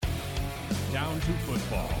Down to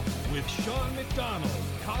Football with Sean McDonald,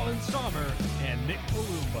 Colin Sommer, and Nick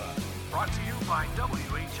Palumba. Brought to you by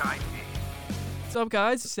WHIP. What's up,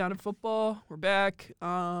 guys? It's Down to Football. We're back.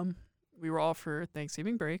 We were all for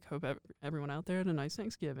Thanksgiving break. Hope everyone out there had a nice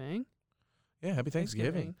Thanksgiving. Yeah, happy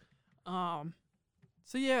Thanksgiving.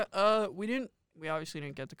 We obviously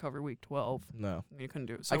didn't get to cover week 12. No. We couldn't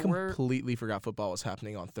do it. So I completely forgot football was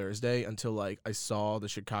happening on Thursday until, I saw the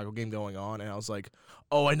Chicago game going on, and I was like,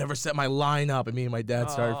 oh, I never set my lineup, and me and my dad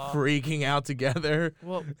started freaking out together.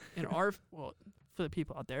 Well, for the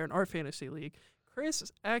people out there, in our fantasy league, Chris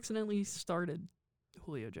accidentally started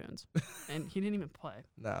Julio Jones, and he didn't even play.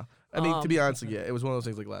 No. I mean, to be honest with you, it was one of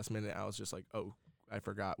those things last minute. I was just like, oh, I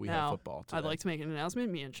forgot we have football today. I'd like to make an announcement.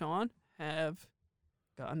 Me and Sean have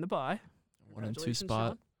gotten the bye. 1 and 2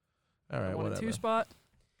 spot. All right, 1 whatever. and 2 spot.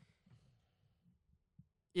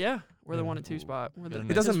 Yeah, we're the 1 and 2 spot.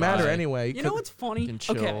 It doesn't matter anyway. You know what's funny? Can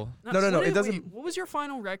chill. Okay. No. It doesn't. What was your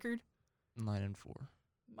final record? 9-4.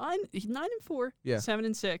 Mine 9-4. Yeah.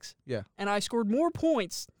 7-6. Yeah. And I scored more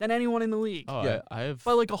points than anyone in the league. Oh, yeah. I have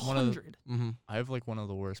by 100. I have one of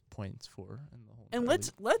the worst points for in the whole. And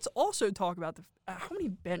let's also talk about how many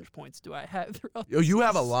bench points do I have throughout the You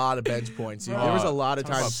have a season? lot of bench points. Bro. There was a lot of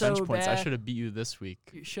Talk about times. So bench points. I bad. should have beat you this week.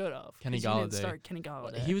 You should have. Kenny You didn't Golladay. start Kenny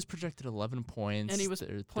Golladay. He was projected 11 points. and he was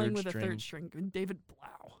their playing third with string. a third string. David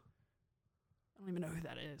Blau. I don't even know who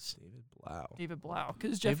that is. David Blau. David Blau.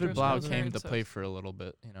 Because David Blau came to play for a little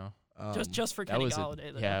bit, just for that Kenny was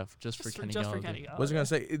Golladay. Though. Yeah, just for Kenny Golladay. I was gonna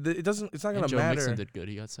say it doesn't. It's not And gonna Joe matter. Mixon did good.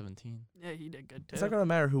 He got 17. Yeah, he did good too. It's not gonna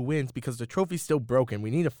matter who wins because the trophy's still broken. We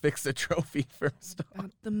need to fix the trophy first. About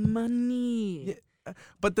the money. Yeah.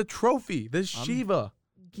 But the trophy, the Shiva.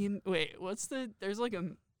 There's like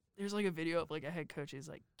a video of a head coach is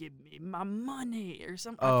like, give me my money or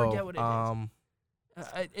something. I forget what it is.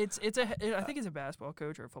 I think it's a basketball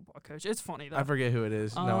coach or a football coach. It's funny though. I forget who it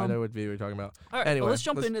is. No, I know what video we're talking about. All right, anyway, let's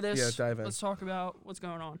jump into this. Yeah, dive in. Let's talk about what's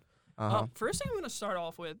going on. First First thing I'm going to start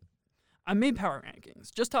off with, I made power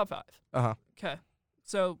rankings, just top 5. Okay.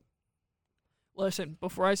 So, listen,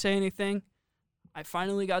 before I say anything, I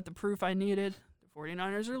finally got the proof I needed. The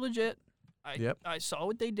 49ers are legit. I saw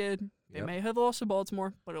what they did. They may have lost to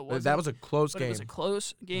Baltimore, but it wasn't. That was a close game. It was a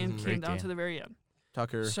close game. Came Great down game. to the very end.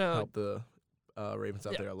 Tucker helped the Ravens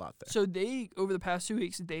out there a lot there. So they, over the past 2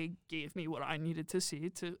 weeks, they gave me what I needed to see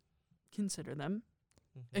to consider them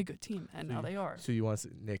a good team, and now they are. So you want to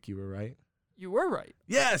say, Nick, you were right? You were right.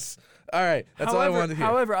 Yes! All right. That's all I wanted to hear.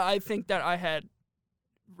 However, I think that I had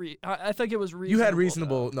I think it was reasonable. You had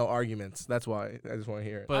reasonable arguments. That's why I just want to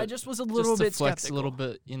hear it. But I just was a little bit just to flex skeptical. a little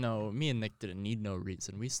bit, me and Nick didn't need no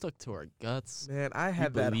reason. We stuck to our guts. Man, I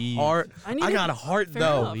had that believe. heart. I got a heart, fair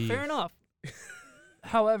though. Enough, fair enough.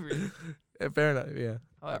 However, fair enough, yeah.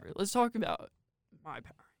 However, let's talk about my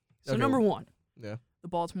power. So Okay. number 1, Yeah. the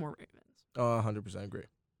Baltimore Ravens. Oh, 100% agree.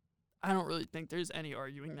 I don't really think there's any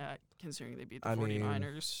arguing that, considering they beat the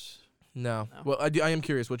 49ers. No. Well, I am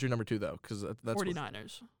curious. What's your number 2 though? Because that's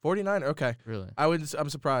 49ers. 49. Okay. Really? I'm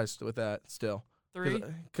surprised with that still. 3?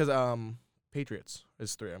 Because Patriots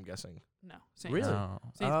is 3. I'm guessing. No. Saints. Really? No.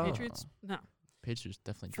 Saints, Oh. Patriots? No. Patriots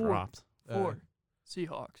definitely 4. dropped. 4.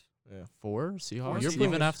 Seahawks. Yeah. 4 Seahawks? You're Even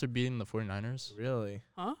playing- after beating the 49ers? Really?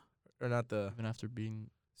 Huh? Or not the? Even after beating...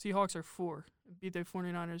 Seahawks are 4. Beat the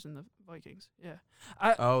 49ers and the Vikings. Yeah.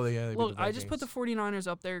 They Look, I just put the 49ers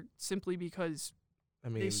up there simply because I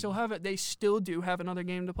mean, they still do have another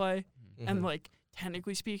game to play. mhm. And,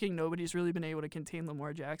 technically speaking, nobody's really been able to contain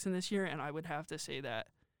Lamar Jackson this year. And I would have to say that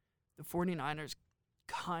the 49ers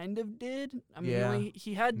kind of did. I mean, Yeah.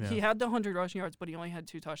 he had the 100 rushing yards, but he only had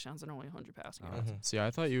 2 touchdowns and only 100 passing yards. Mhm. See,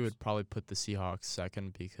 I thought you would probably put the Seahawks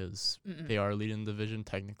second because Mm-mm. they are leading the division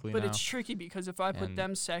technically But now. it's tricky because if I put And-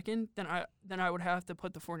 them second, then I would have to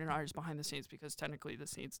put the 49ers behind the Saints because technically the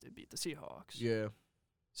Saints did beat the Seahawks. Yeah.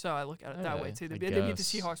 So I look at it that way Okay, too. They I beat the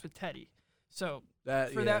guess. Seahawks with Teddy. So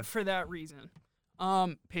That for that reason,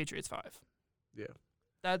 Patriots 5. Yeah.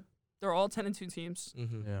 That they're all 10-2 teams.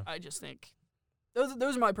 Mm-hmm. yeah. I just think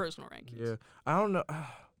those are my personal rankings. Yeah. I don't know.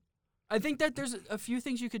 I think that there's a few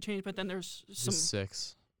things you could change, but then there's some. Who's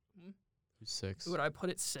 6? Hmm? Who's 6? Would I put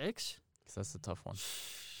it 6? Because that's the tough one.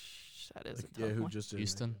 That is a tough yeah. Who one. just did?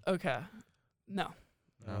 Houston? Okay. No.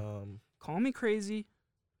 Call me crazy,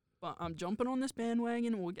 but I'm jumping on this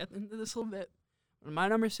bandwagon, and we'll get into this a little bit. My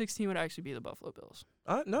number 16 would actually be the Buffalo Bills.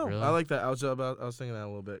 No, Really? I like that. I was thinking that a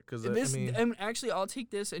little bit because And actually, I'll take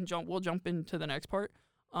this and we'll jump into the next part.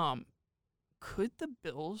 Could the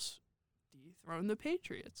Bills dethrone the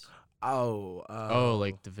Patriots?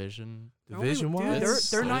 like division. Division Dude, wise,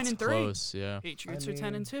 they're It's 9-3. close, yeah. Patriots I are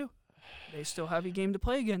 10-2. they still have a game to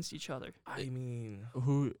play against each other. I mean,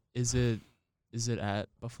 Who is it? Is it at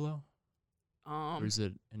Buffalo or is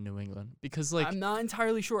it in New England? Because like I'm not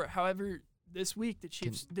entirely sure. However, this week the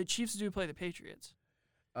Chiefs do play the Patriots.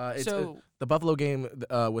 the Buffalo game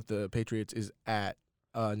with the Patriots is at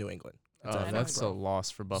New England. That's a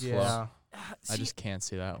loss for Buffalo. Yeah. I just can't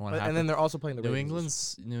see that one. And then they're also playing the New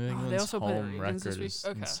Ravens. England's also play the home Ravens this record week? is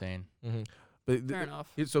Okay. insane. Mm-hmm. But Fair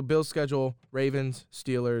enough. So Bills schedule: Ravens,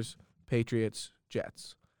 Steelers, Patriots,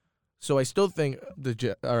 Jets. So I still think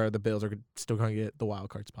the Bills are still going to get the wild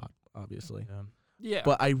card spot, obviously. Yeah.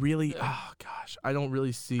 But I really, I don't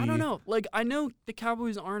really see. I don't know. Like, I know the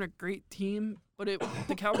Cowboys aren't a great team, but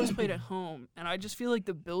the Cowboys played at home, and I just feel like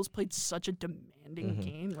the Bills played such a demanding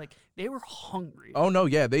game. Like, they were hungry. Oh no,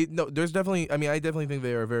 yeah, there's definitely. I mean, I definitely think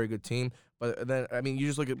they are a very good team. But then, I mean, you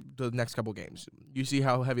just look at the next couple games. You see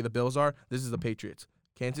how heavy the Bills are. This is the Patriots,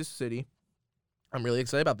 Kansas City. I'm really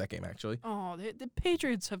excited about that game, actually. Oh, the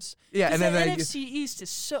Patriots have. Yeah, and then the NFC East is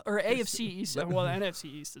so, or AFC East. Well, the NFC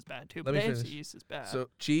East is bad too, but the AFC East is bad. So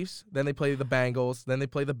Chiefs, then they play the Bengals, then they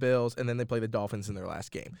play the Bills, and then they play the Dolphins in their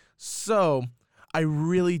last game. So I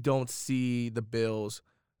really don't see the Bills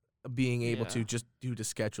being able to just due to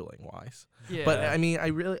scheduling wise. Yeah. But I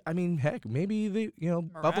mean, heck, maybe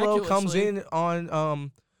Buffalo comes into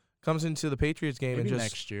the Patriots game Maybe and just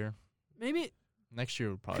next year. Maybe. Next year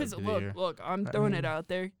would probably be the year. Look, I'm throwing it out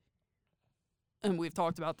there, and we've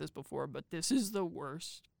talked about this before, but this is the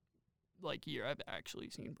worst year I've actually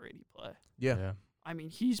seen Brady play. Yeah. I mean,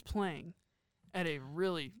 he's playing at a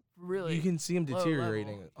really, really. You can see him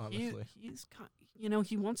deteriorating. Level. Honestly, he's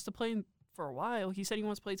he wants to play for a while. He said he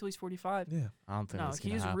wants to play till he's 45. Yeah. I don't think that's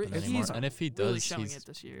gonna happen anymore. He's and if he really does, showing he's it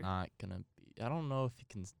this year. not gonna be. I don't know if he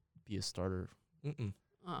can be a starter.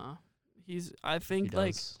 I think He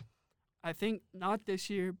does. I think not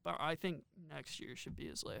this year, but I think next year should be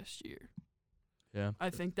his last year. Yeah.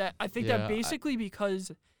 I think that basically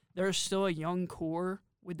because there's still a young core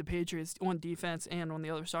with the Patriots on defense and on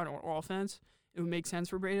the other side on offense, it would make sense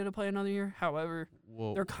for Brady to play another year. However,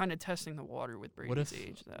 they're kind of testing the water with Brady's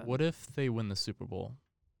age. What if they win the Super Bowl?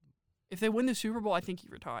 If they win the Super Bowl, I think he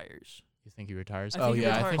retires. You think he retires? I think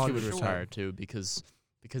I think he would for retire too because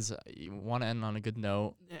you want to end on a good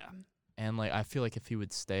note. Yeah. And I feel like if he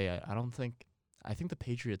would stay, I think the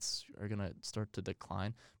Patriots are gonna start to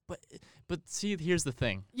decline. But see, here's the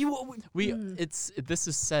thing. This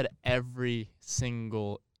is said every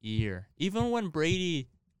single year. Even when Brady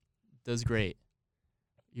does great,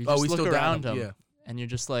 you just look around him and you're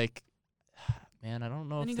just like, man, I don't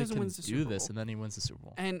know if they can do this. And then he wins the Super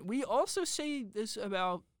Bowl. And we also say this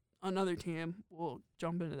about another team. We'll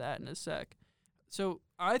jump into that in a sec. So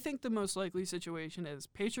I think the most likely situation is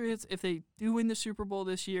Patriots. If they do win the Super Bowl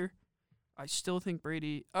this year, I still think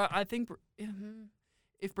Brady. I think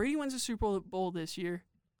if Brady wins the Super Bowl this year,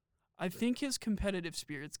 I think his competitive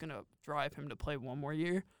spirit's gonna drive him to play one more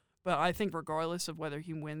year. But I think regardless of whether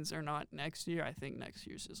he wins or not next year, I think next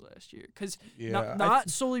year's his last year. Because not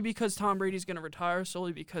solely because Tom Brady's gonna retire,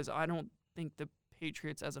 solely because I don't think the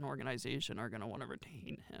Patriots as an organization are gonna want to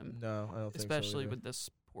retain him. No, I don't think so. Especially with this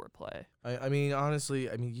poor play. I mean, honestly,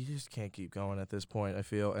 you just can't keep going at this point, I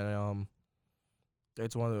feel. And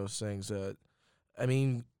it's one of those things that,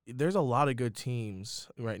 there's a lot of good teams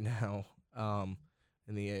right now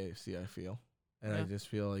in the AFC, I feel. And I just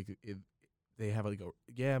feel like they have I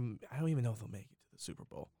don't even know if they'll make it to the Super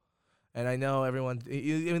Bowl. And I know everyone,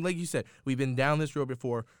 like you said, we've been down this road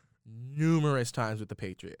before numerous times with the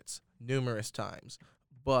Patriots. Numerous times.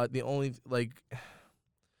 But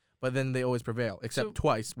but then they always prevail, except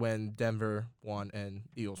twice when Denver won and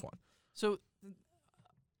Eagles won. So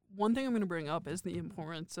one thing I'm going to bring up is the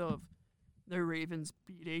importance of the Ravens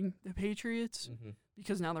beating the Patriots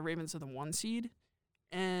because now the Ravens are the 1 seed.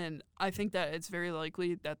 And I think that it's very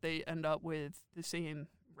likely that they end up with the same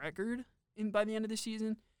record by the end of the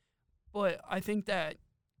season. But I think that,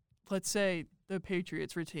 let's say the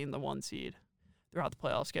Patriots retain the 1 seed throughout the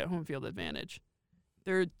playoffs, get home field advantage.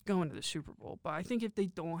 They're going to the Super Bowl. But I think if they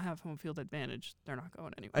don't have home field advantage, they're not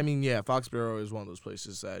going anywhere. Foxborough is one of those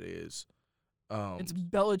places that is... it's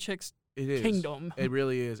Belichick's kingdom. It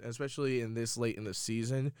really is. Especially in this late in the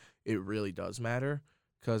season, it really does matter.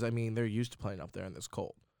 Because, they're used to playing up there in this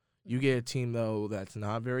cold. You get a team, though, that's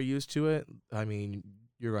not very used to it, you're going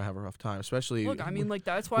to have a rough time. Especially... Look,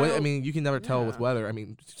 that's why... you can never tell with weather.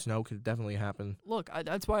 Snow could definitely happen. Look,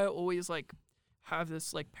 that's why I always, have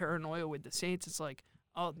this, paranoia with the Saints. It's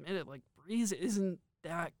I'll admit it, Breeze isn't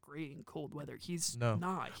that great in cold weather. He's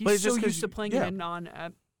not. He's so used to playing in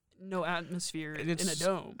a no atmosphere in a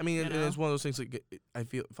dome. I mean, and it's one of those things. Like I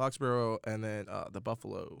feel Foxborough and then the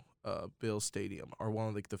Buffalo Bills Stadium are one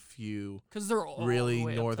of like the few because they're all really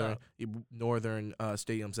the northern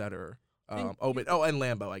stadiums that are open. Oh, and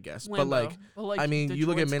Lambeau, I guess. Lambeau. But like I mean, Detroit's you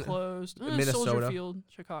look at Minnesota, Soldier Field,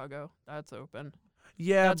 Chicago, that's open.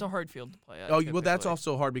 Yeah, that's a hard field to play at. Well, that's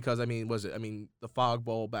also hard because the Fog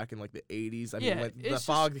Bowl back in like the 80s. I mean, when the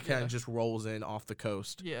fog kind of just rolls in off the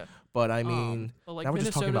coast. Yeah, but I mean, but like now we're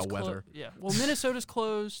just talking about weather. Yeah, well, Minnesota's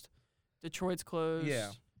closed, Detroit's closed. Yeah,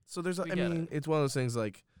 so there's, it's one of those things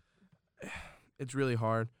like, it's really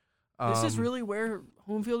hard. This is really where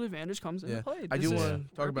home field advantage comes into play. I do want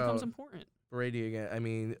to talk about becomes important. Brady again. I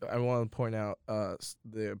mean, I want to point out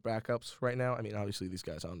their backups right now. I mean, obviously these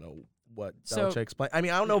guys, I don't know what Belichick's plan. I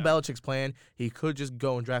mean, I don't know Belichick's plan. He could just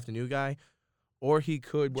go and draft a new guy, or he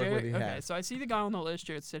could work with what he has. Okay, so I see the guy on the list,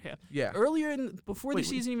 Jarrett Stidham. Yeah. Earlier before the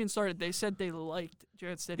season even started, they said they liked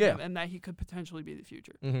Jarrett Stidham and that he could potentially be the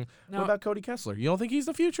future. Mm-hmm. Now, what about Cody Kessler? You don't think he's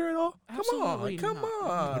the future at all? Absolutely Come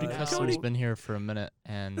on. Cody Kessler's been here for a minute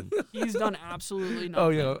and he's done absolutely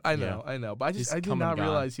nothing. Oh, I know. But I did not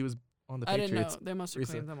realize he was on the Patriots. I didn't know. They must have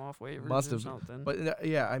claimed them off waivers or something. But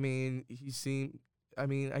I mean, he seemed. I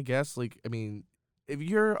mean, I guess if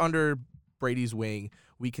you're under Brady's wing,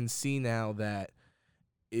 we can see now that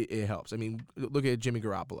it helps. I mean, look at Jimmy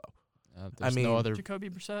Garoppolo. No other Jacoby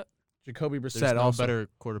Brissett. There's no also better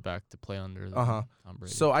quarterback to play under than Tom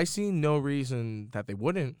Brady. So I see no reason that they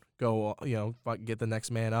wouldn't go, get the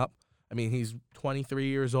next man up. I mean, he's 23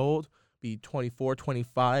 years old, be 24,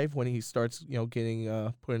 25 when he starts,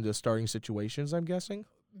 getting put into starting situations, I'm guessing.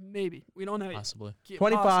 Maybe. We don't know. Possibly.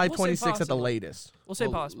 25, 26 at the latest. We'll say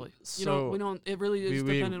possibly. We don't. It really is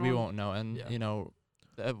dependent on. We won't know. And,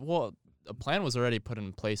 a plan was already put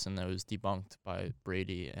in place, and that was debunked by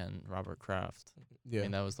Brady and Robert Kraft. Yeah. I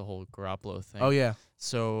mean, that was the whole Garoppolo thing. Oh, yeah.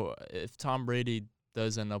 So if Tom Brady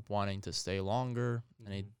does end up wanting to stay longer,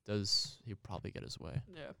 and he'll probably get his way.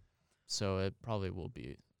 Yeah. So it probably will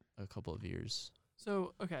be a couple of years.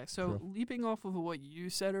 So, leaping off of what you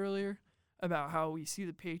said earlier about how we see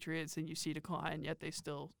the Patriots and you see decline, yet they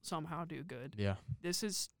still somehow do good. Yeah. This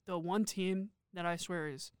is the one team that I swear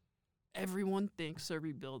is everyone thinks they're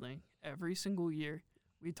rebuilding every single year.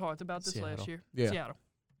 We talked about this last year. Yeah. Seattle.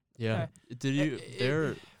 Yeah. Okay. Did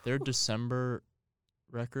you their December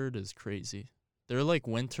record is crazy. Their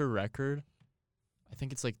winter record, I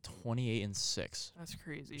think it's 28-6. That's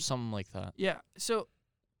crazy. Something like that. Yeah. So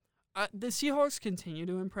the Seahawks continue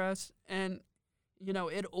to impress, and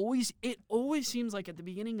it always seems like at the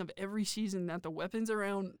beginning of every season that the weapons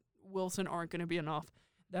around Wilson aren't going to be enough.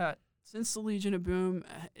 That since the Legion of Boom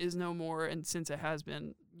is no more, and since it has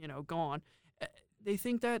been, gone, they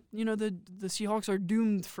think that, the Seahawks are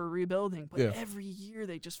doomed for rebuilding. But every year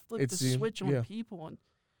they just flip the switch on people. And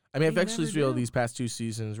I mean, I've actually feel these past 2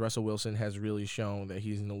 seasons, Russell Wilson has really shown that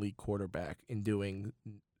he's an elite quarterback in doing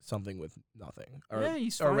something with nothing, or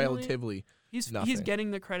relatively nothing. He's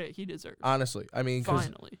getting the credit he deserves. Honestly, I mean,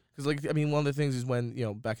 finally, because one of the things is when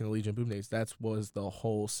back in the Legion of Boom days, that was the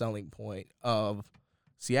whole selling point of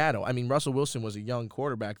Seattle. I mean, Russell Wilson was a young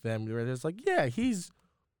quarterback then. Where it's he's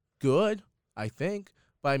good, I think,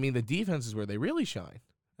 but I mean, the defense is where they really shine,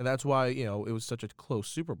 and that's why it was such a close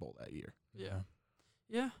Super Bowl that year. Yeah.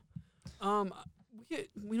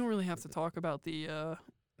 We don't really have to talk about the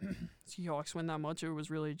Seahawks win that much. It was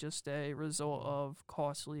really just a result of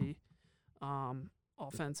costly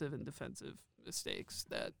offensive and defensive mistakes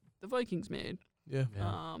that the Vikings made. Yeah.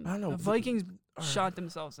 I don't know. The Vikings shot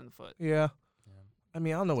themselves in the foot. Yeah. I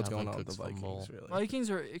mean, I don't know what's going on with the Vikings, really. Vikings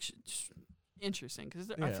are interesting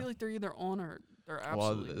because I feel like they're either on or they're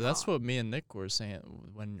absolutely that's what me and Nick were saying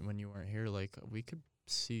when you weren't here. We could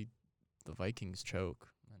see the Vikings choke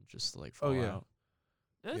and just fall out.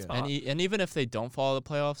 That's and even if they don't fall out of the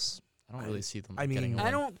playoffs, I don't really see them getting away.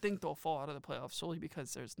 I don't think they'll fall out of the playoffs solely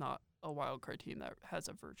because there's not a wild card team that has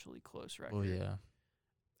a virtually close record. Oh, yeah.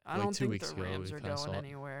 I don't think the Rams are going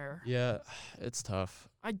anywhere. Yeah, it's tough.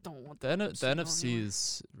 I don't want the NFC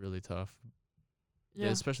is really tough. Yeah,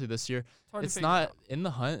 especially this year. It's not in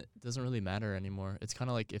the hunt. It doesn't really matter anymore. It's kind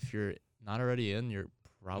of like if you're not already in, you're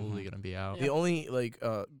probably gonna be out. The only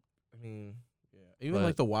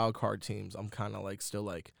even the wild card teams, I'm kind of still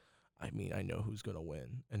I know who's gonna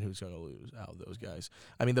win and who's gonna lose out of those guys.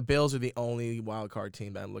 I mean, the Bills are the only wild card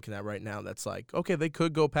team that I'm looking at right now that's okay, they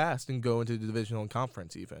could go past and go into the divisional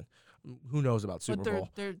conference even. Who knows about Super Bowl?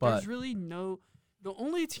 There's really no. The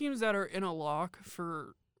only teams that are in a lock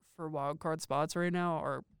for wild card spots right now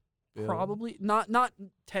are probably not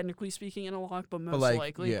technically speaking in a lock, but most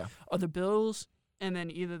likely are the Bills and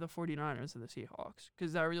then either the 49ers or the Seahawks,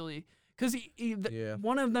 because Because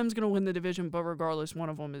one of them's going to win the division, but regardless, one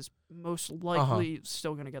of them is most likely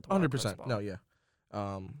still going to get the 100%. No, yeah.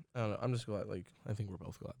 I don't know. I'm just glad. I think we're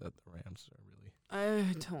both glad that the Rams are really. I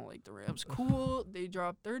don't like the Rams. Cool. They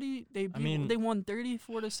dropped 30. They won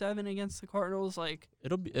 34-7 against the Cardinals.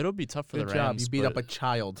 It'll be tough for Good the job. Rams. You beat up a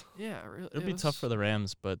child. Yeah, really. It'll be tough for the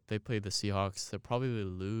Rams, but they play the Seahawks. They'll probably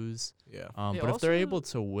lose. Yeah. But if they're able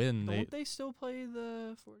to win, they still play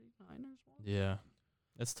the 49ers? Yeah,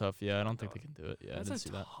 it's tough. Yeah, I don't think they can do it. Yeah, that's I didn't see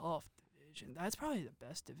that. That's a tough division. That's probably the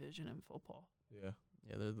best division in football. Yeah.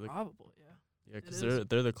 Yeah, they're probably. Yeah. Yeah, because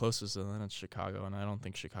they're the closest, and then it's Chicago, and I don't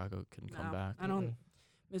think Chicago can come back. I don't.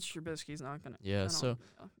 Mitch Trubisky's not gonna. Yeah.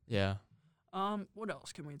 Yeah. What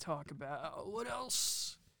else can we talk about? What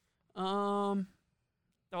else?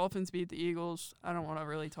 Dolphins beat the Eagles. I don't want to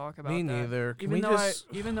really talk about Me that. neither.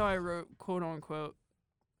 Even though I wrote quote unquote,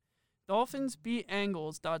 Dolphins beat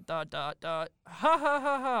Angles. ... Ha ha ha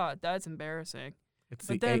ha. That's embarrassing. It's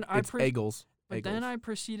Eagles. But Eagles. then I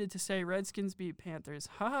proceeded to say Redskins beat Panthers.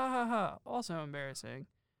 Ha ha ha ha. Also embarrassing.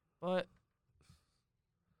 But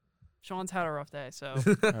Sean's had a rough day, so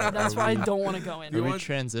that's why I don't want to go in. Are we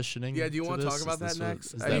transitioning? Yeah, do you want to talk about that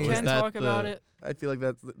next? We can talk about it. I feel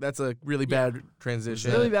like that's a really bad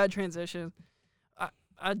transition. Really bad transition.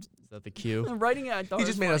 Is that the cue? I'm writing it. He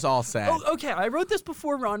just made us all sad. Oh, okay. I wrote this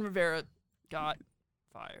before Ron Rivera got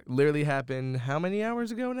fired. Literally happened how many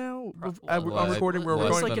hours ago now? I'm recording. We're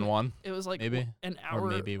recording. It was like maybe an hour or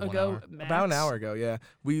maybe ago. 1 hour. Max. About an hour ago. Yeah,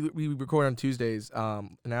 we record on Tuesdays.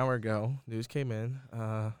 An hour ago, news came in.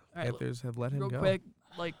 Panthers have let him go. Real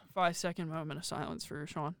quick, 5-second moment of silence for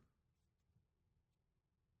Sean.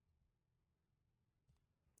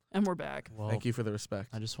 And we're back. Well, thank you for the respect.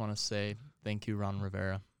 I just want to say thank you, Ron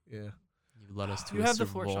Rivera. Yeah. You led us to you the have Super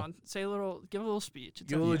the floor, Bowl. Sean. Give a little speech.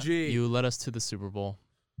 Eulogy. You led us to the Super Bowl.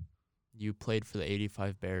 You played for the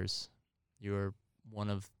 85 Bears. You're one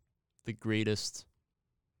of the greatest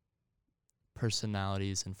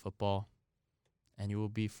personalities in football, and you will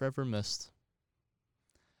be forever missed.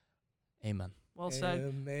 Amen. Well said.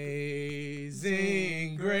 Amazing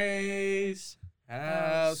grace,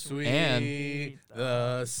 how sweet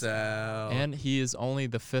the sound. And he is only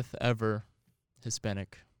the 5th ever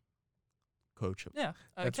Hispanic coach. Yeah,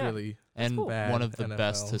 that's really and cool. One of the NFLs.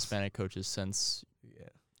 best Hispanic coaches since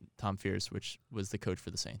Tom Fears, which was the coach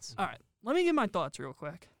for the Saints. All right, let me give my thoughts real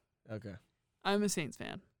quick. Okay. I'm a Saints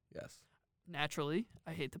fan. Yes. Naturally,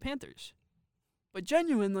 I hate the Panthers. But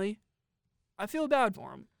genuinely, I feel bad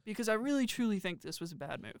for him because I really, truly think this was a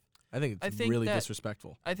bad move. I think it's really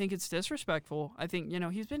disrespectful. I think it's disrespectful. I think,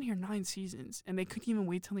 he's been here 9 seasons, and they couldn't even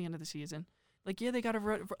wait till the end of the season. They got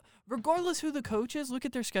to regardless who the coach is, look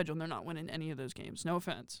at their schedule, and they're not winning any of those games. No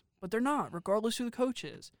offense. But they're not, regardless who the coach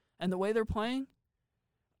is. And the way they're playing,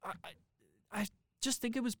 I just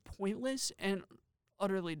think it was pointless and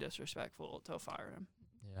utterly disrespectful to fire him.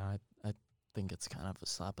 Yeah, I think it's kind of a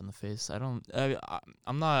slap in the face. I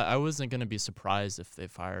wasn't going to be surprised if they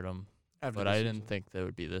fired him, but I didn't think they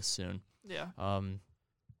would be this soon. Yeah. And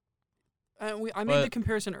I made the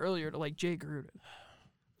comparison earlier to Jay Gruden.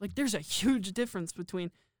 There's a huge difference between,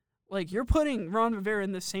 you're putting Ron Rivera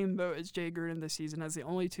in the same boat as Jay Gruden this season as the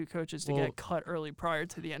only 2 coaches to get cut early prior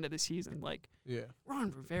to the end of the season.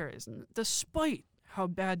 Ron Rivera is, despite how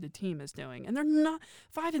bad the team is doing, and they're not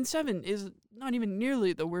 5-7 is not even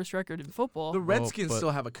nearly the worst record in football. The Redskins still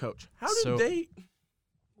have a coach. How did they?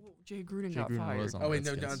 Jay Gruden got fired. Oh wait,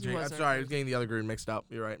 no, Jay. I'm sorry, I was getting the other Gruden mixed up.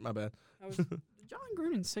 You're right, my bad. John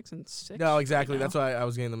Gruden 6-6. No, exactly. That's why I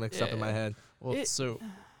was getting them mixed up in my head. Well,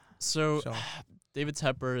 so David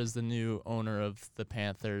Tepper is the new owner of the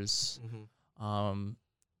Panthers. Mm-hmm.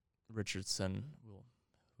 Richardson,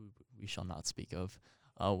 who we shall not speak of,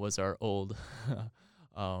 was our old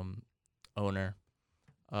owner.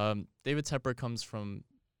 David Tepper comes from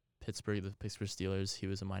Pittsburgh, the Pittsburgh Steelers. He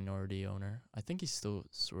was a minority owner. I think he still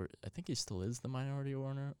is the minority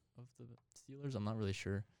owner of the Steelers. I'm not really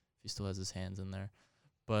sure if he still has his hands in there,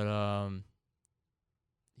 but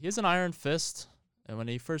he has an iron fist. And when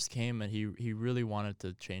he first came, and he really wanted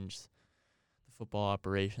to change the football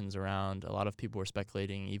operations around. A lot of people were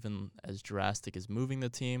speculating, even as drastic as moving the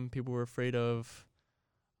team, people were afraid of.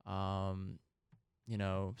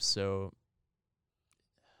 So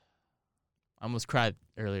I almost cried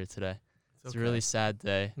earlier today. It's a really sad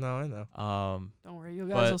day. No, I know. Don't worry, you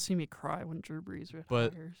guys will see me cry when Drew Brees retires.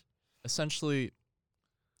 But essentially,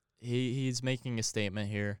 he's making a statement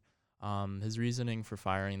here. His reasoning for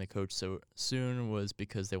firing the coach so soon was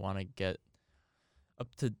because they want to get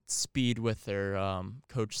up to speed with their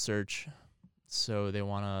coach search, so they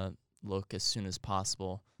want to look as soon as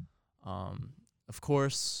possible. Of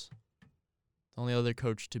course, only other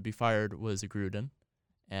coach to be fired was Gruden,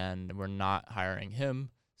 and we're not hiring him.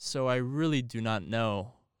 So I really do not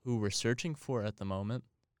know who we're searching for at the moment.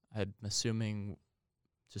 I'm assuming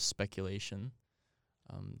just speculation.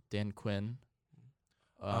 Dan Quinn,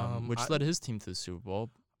 which led his team to the Super Bowl.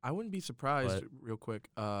 I wouldn't be surprised, real quick,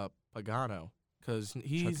 Pagano, because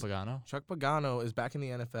Chuck Pagano is back in the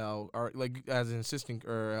NFL, or like as an assistant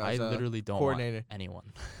or as I literally don't coordinator. Want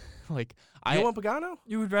anyone. Like you want Pagano?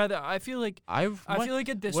 You would rather? I feel like I feel like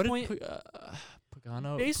at this point,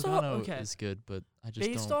 Pagano is good, but I just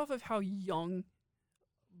based off of how young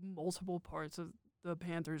multiple parts of the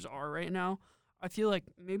Panthers are right now, I feel like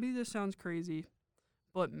maybe this sounds crazy,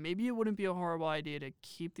 but maybe it wouldn't be a horrible idea to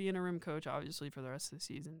keep the interim coach, obviously, for the rest of the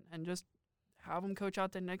season, and just have him coach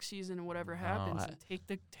out the next season and whatever happens, and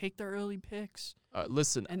take the early picks.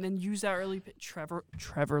 Listen, and then use that early pick.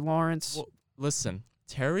 Trevor Lawrence. Well, listen,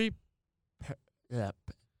 Terry. I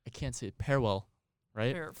can't say it. Farrell,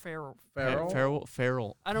 right? Farrell.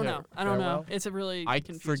 I don't know. It's a really. I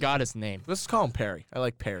confusing. forgot his name. Let's call him Perry. I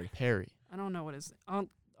like Perry. I don't know what his. I'll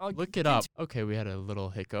look it up. Okay, we had a little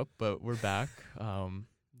hiccup, but we're back.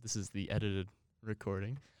 This is the edited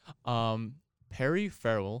recording. Perry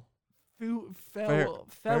Farrell.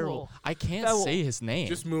 Farrell. I can't say his name.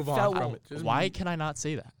 Just move on from it. Why can I not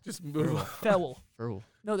say that? Just move on. Farrell.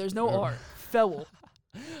 No, there's no R. Farrell.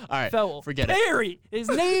 All right, forget Perry. His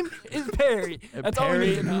name is Perry. That's all we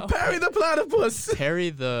need to know. Perry the platypus. Perry,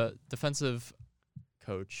 the defensive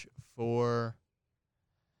coach for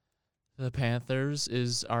the Panthers,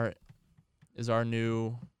 is our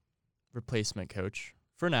new replacement coach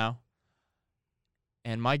for now.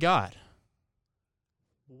 And my God,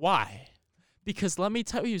 why? Because let me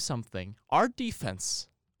tell you something. Our defense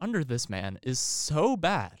under this man is so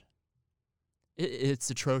bad. It's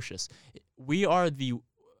atrocious. We're the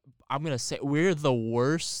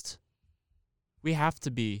worst. We have to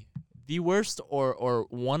be the worst or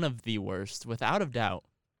one of the worst, without a doubt.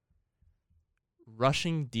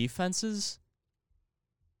 Rushing defenses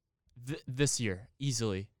this year,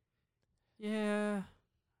 easily. Yeah.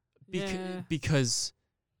 Because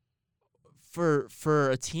for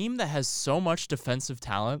a team that has so much defensive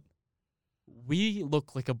talent, we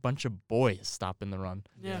look like a bunch of boys stopping the run.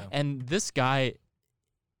 Yeah. And this guy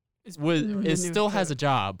still has a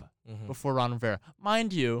job before Ron Rivera.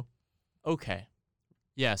 Mind you, okay,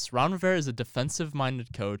 yes, Ron Rivera is a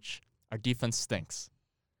defensive-minded coach. Our defense stinks.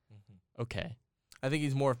 Okay. I think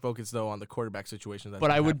he's more focused, though, on the quarterback situation.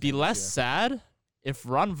 But I would be less sad if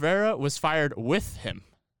Ron Rivera was fired with him.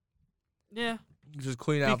 Yeah. Just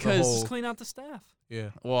clean out the staff.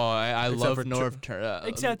 Yeah. Well, I love Norv Turner.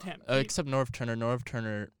 Except him. Except Norv Turner. Norv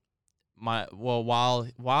Turner,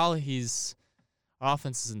 while he's... Our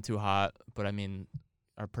offense isn't too hot, but, I mean,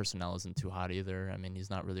 our personnel isn't too hot either. I mean,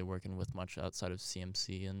 he's not really working with much outside of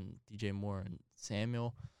CMC and DJ Moore and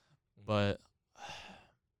Samuel. But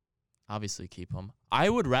obviously keep him. I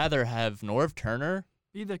would rather have Norv Turner...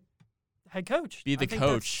 be the head coach. Be the coach.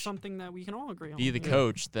 That's something that we can all agree on. Be the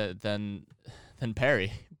coach than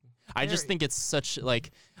Perry. I just think it's such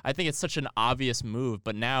an obvious move.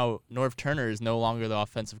 But now Norv Turner is no longer the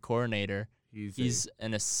offensive coordinator. He's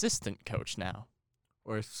an assistant coach now.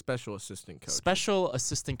 Or a special assistant coach. Special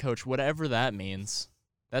assistant coach, whatever that means.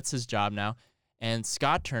 That's his job now. And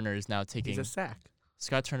Scott Turner is now taking... He's a sack.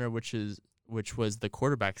 Scott Turner, which was the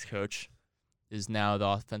quarterback's coach, is now the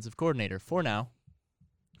offensive coordinator for now.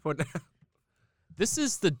 This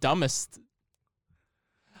is the dumbest...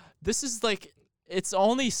 This is like... It's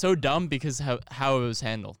only so dumb because how it was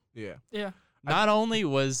handled. Yeah. Yeah. Not only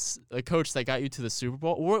was a coach that got you to the Super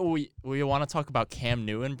Bowl, we want to talk about Cam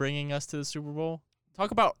Newton bringing us to the Super Bowl.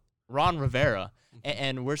 Talk about Ron Rivera,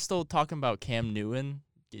 and we're still talking about Cam Newton.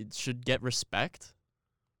 It should get respect.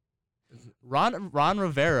 Ron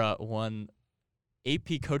Rivera won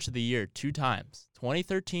AP Coach of the Year 2 times,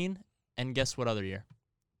 2013, and guess what other year?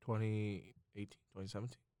 2018,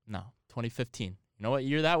 2017? No, 2015. You know what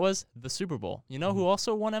year that was? The Super Bowl. You know who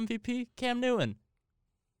also won MVP? Cam Newton.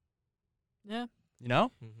 Yeah. You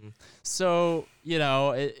know? So,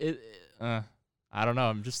 I don't know.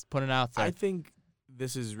 I'm just putting it out there. I think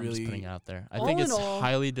this is really... I'm just putting it out there. I think it's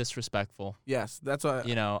highly disrespectful. Yes, that's what...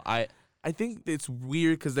 I think it's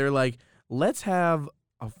weird because they're like, let's have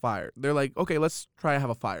a fire. They're like, okay, let's try to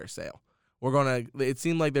have a fire sale. It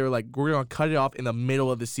seemed like they were like, we're going to cut it off in the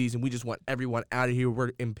middle of the season. We just want everyone out of here.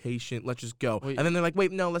 We're impatient. Let's just go. And then they're like,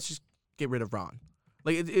 wait, no, let's just get rid of Ron.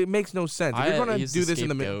 Like, it makes no sense. If you're going to do this in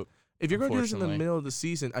the middle... If you're going to do this in the middle of the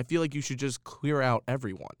season, I feel like you should just clear out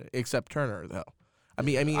everyone except Turner, though. I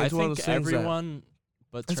mean, it's one of those things everyone,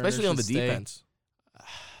 but Turner especially on the stay. defense.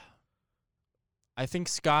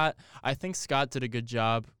 I think Scott did a good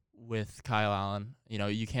job with Kyle Allen. You know,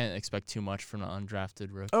 you can't expect too much from an undrafted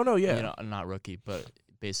rookie. Oh no, yeah. You know, not rookie, but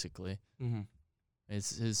basically. Mm-hmm.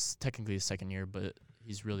 It's technically his second year, but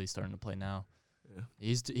he's really starting to play now. Yeah.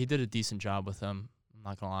 He did a decent job with him. I'm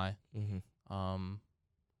not gonna lie. Mm-hmm.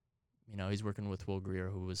 You know, he's working with Will Greer,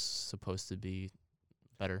 who was supposed to be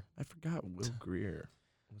better. I forgot Will Greer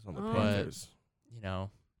was on the Oh. Panthers. You know,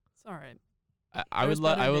 It's all right. I would There's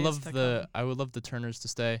better days love to the Turners to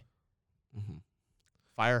stay. Mm-hmm.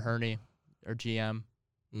 Fire Hurney, our GM.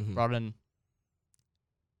 Mm-hmm. Brought in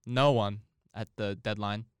no one at the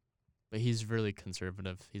deadline, but he's really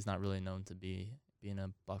conservative. He's not really known to being a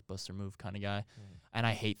blockbuster move kind of guy, and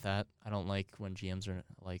I hate that. I don't like when GMs are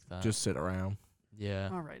like that. Just sit around. Yeah.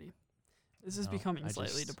 Alrighty. This is No, becoming I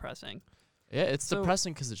slightly just- depressing. Yeah, it's So-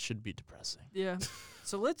 depressing because it should be depressing. Yeah.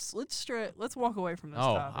 So let's walk away from this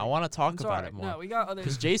Oh, topic. I want to talk It's about alright. it more. No, we got other.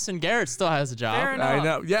 Because Jason Garrett still has a job. Fair enough. I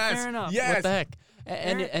know. Yes. Fair enough. Yes. What the heck?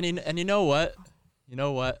 And you know what? You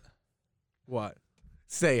know what? What?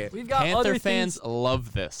 Say it. We've got Panther other fans things.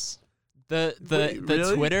 love this. The Wait,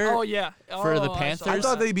 really? Twitter. Oh yeah. for the Oh, I saw Panthers? I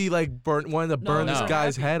thought that. they'd be like wanting to burn No, this they're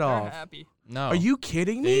guy's happy. head They're off. happy. No. Are you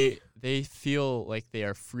kidding me? They feel like they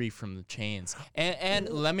are free from the chains. And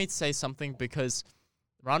let me say something, because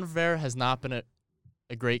Ron Rivera has not been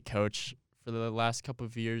a great coach for the last couple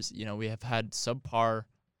of years. You know, we have had subpar,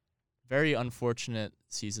 very unfortunate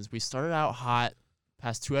seasons. We started out hot,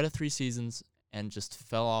 past 2 out of 3 seasons, and just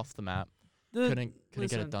fell off the map. Couldn't get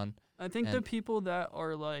listen, it done. I think the And- people that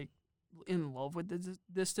are like in love with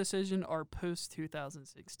this decision are post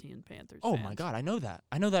 2016 Panthers. Oh fans. my God, I know that.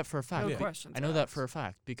 I know that for a fact. No Yeah. questions. I know that asked. for a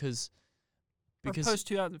fact because Or post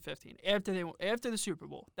 2015 after the Super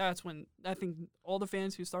Bowl. That's when I think all the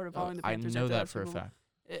fans who started following the I Panthers. know after that for a Super Bowl, fact.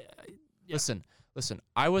 Yeah. Listen.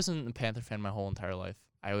 I wasn't a Panther fan my whole entire life.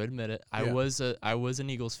 I would admit it. I Yeah. was an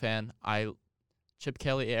Eagles fan. Chip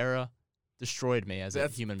Kelly era destroyed me as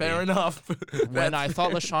That's a human fair being. enough. When I That's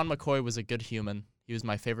thought fair. LaShawn McCoy was a good human, he was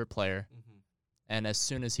my favorite player. Mhm. And as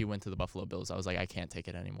soon as he went to the Buffalo Bills, I was like, I can't take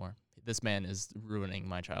it anymore. This man is ruining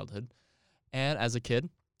my childhood. And as a kid,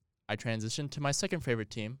 I transitioned to my second favorite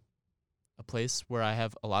team, a place where I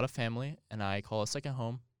have a lot of family and I call a second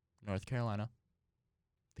home, North Carolina,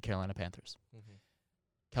 the Carolina Panthers. Mhm.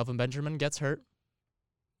 Kelvin Benjamin gets hurt,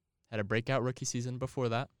 had a breakout rookie season before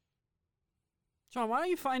that. Sean, why don't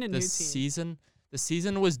you find a new team? The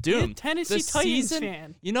season was Be a doomed. Tennessee The Titans season-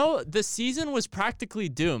 fan. You know, the season was practically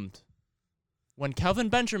doomed when Kelvin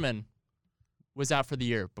Benjamin was out for the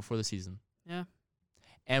year before the season. Yeah.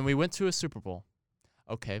 And we went to a Super Bowl.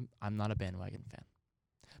 Okay, I'm not a bandwagon fan.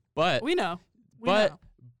 But We know. We but know.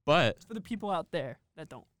 but It's for the people out there that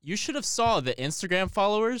don't. you should have saw the Instagram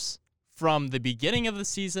followers from the beginning of the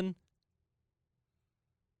season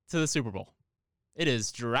to the Super Bowl. It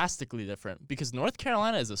is drastically different because North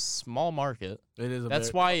Carolina is a small market. It is.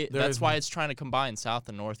 That's why it's trying to combine South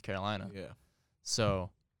and North Carolina. Yeah. So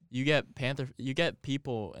you get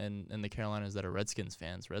people in the Carolinas that are Redskins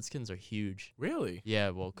fans. Redskins are huge. Really? Yeah,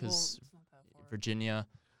 well, because Well, it's not that far. Virginia,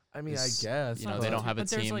 I mean, I Is- guess. you know, Not they that don't too- have a but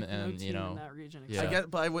there's, team like, no and, you team know, in that region yeah. I guess,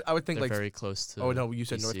 but I would think they're like. very close to. Oh no, you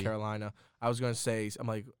said North DC. Carolina. I was gonna say. I'm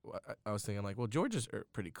like. I was thinking. I'm like, well, Georgia's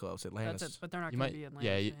pretty close. That's Atlanta's. it, but they're not You going to might- be Atlanta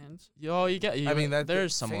yeah, you- fans. I mean, that-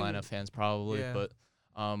 there's some same- Atlanta fans probably, Yeah. but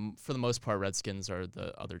for the most part, Redskins are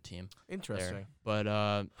the other team Interesting. there. But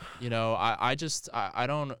you know, I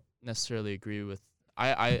don't necessarily agree with.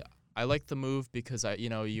 I like the move because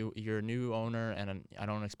you're a new owner and I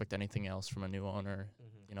don't expect anything else from a new owner.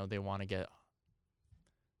 You know, they want to get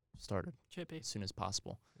started Chippy. as soon as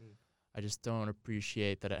possible. Mm. I just don't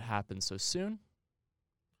appreciate that it happened so soon.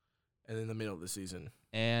 And in the middle of the season.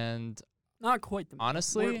 And Not quite the middle.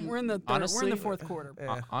 honestly, we're in the third, we're in honestly, the fourth quarter.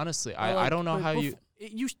 Yeah. honestly, But, I like, don't know but how you.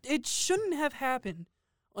 It shouldn't have happened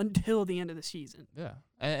until the end of the season. Yeah,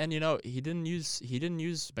 and you know he didn't use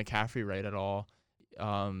McCaffrey right at all.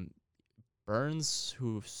 Burns,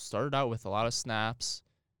 who started out with a lot of snaps,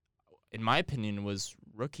 in my opinion, was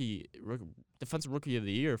defensive rookie of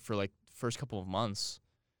the year for like first couple of months.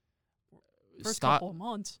 First couple of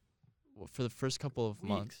months. For the first couple of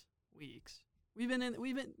months. Weeks. We've been in.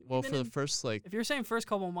 Well, for the first If you're saying first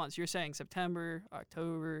couple of months, you're saying September,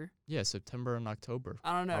 October. September and October.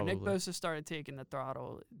 I don't know. Nick Probably. Bosa started taking the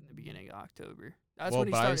throttle in the beginning of October. That's Well, when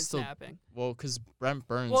he but I started still- snapping. Well, because Brent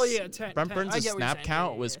Burns. Well, yeah, Brent 10 Burns' I get what you're snap saying.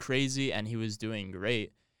 count Yeah, was yeah. crazy, and he was doing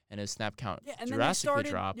great, and his snap count Yeah, and then they drastically started.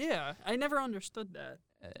 dropped. Yeah, I never understood that.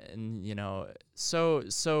 And you know, so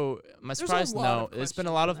my a surprise, lot no, of it's been a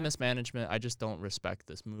questions lot on of that. mismanagement. I just don't respect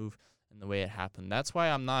this move and the way it happened. That's why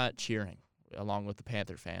I'm not cheering along with the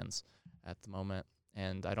Panther fans at the moment.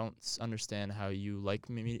 And I don't understand how you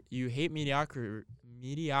you hate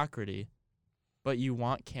mediocrity, but you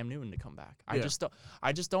want Cam Newton to come back. Yeah.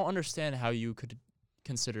 I just don't understand how you could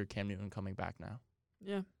consider Cam Newton coming back now.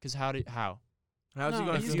 Yeah. Because how? How's he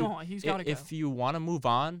going? He's going. He's got to go. If you want to move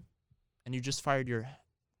on, and you just fired your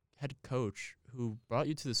head coach who brought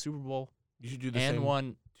you to the Super Bowl, You should do the and same.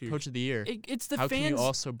 won Coach of the Year. It's the how fans. can you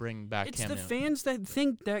also bring back It's Cam the Newton? fans that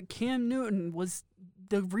think that Cam Newton was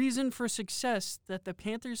the reason for success that the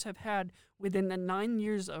Panthers have had within the 9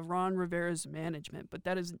 years of Ron Rivera's management,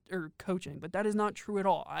 or coaching. But that is not true at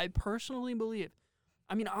all. I personally believe.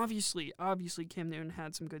 I mean, obviously, Cam Newton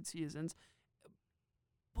had some good seasons,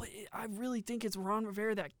 but I really think it's Ron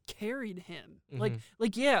Rivera that carried him.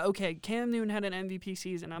 Yeah, okay, Cam Newton had an MVP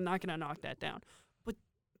season. I'm not gonna knock that down. But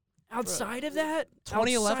outside of that,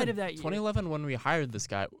 2011 when we hired this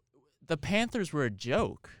guy, the Panthers were a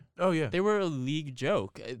joke. Oh yeah. They were a league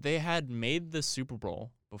joke. They had made the Super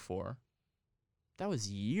Bowl before. That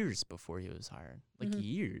was years before he was hired.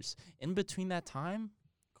 Years. In between that time,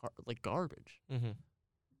 garbage. Mm-hmm.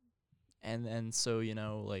 And so, you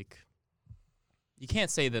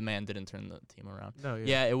can't say the man didn't turn the team around. No,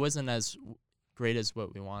 yeah, it wasn't as great as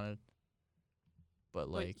what we wanted. But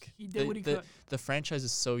he did what he could. The franchise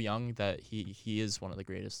is so young that he is one of the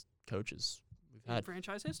greatest coaches we've had.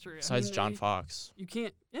 Franchise history. Besides John Fox. You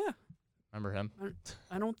can't. Yeah. Remember him?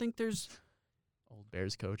 I don't think there's. Old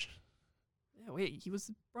Bears coach. Yeah, wait. He was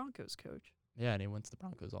the Broncos coach. Yeah, and he went to the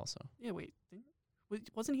Broncos also. Yeah, wait.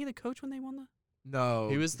 Wasn't he the coach when they won the? No,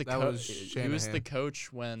 he was the coach. He was the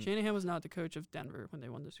coach when Shanahan was not the coach of Denver when they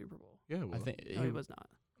won the Super Bowl. Yeah, I think he was not.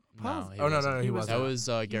 No, he wasn't. That was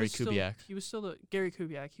Gary Kubiak. He was still Gary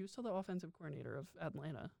Kubiak. He was still the offensive coordinator of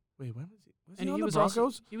Atlanta. Wait, when was he? And he on he the was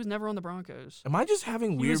Broncos? he was never on the Broncos. Am I just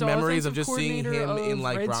having weird memories of just seeing him in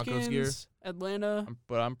Broncos gear? Atlanta.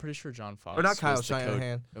 But I'm pretty sure John Fox. Or not Kyle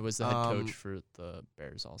Shanahan. It was the head coach for the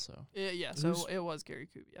Bears also. Yeah, so it was Gary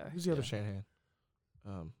Kubiak. Who's the other Shanahan?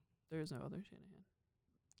 There is no other Shanahan.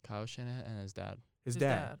 Kyle Shanahan and his dad. His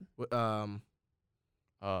dad.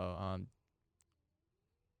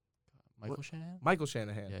 Michael Shanahan? Michael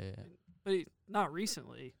Shanahan. Yeah. But not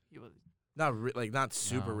recently. He was Not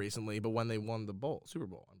super recently, but when they won the Super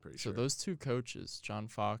Bowl, I'm pretty sure. So those two coaches, John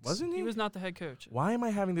Fox. Wasn't he? He was not the head coach. Why am I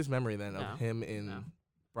having this memory then of him in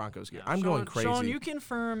Broncos gear? No. I'm going crazy. Sean, you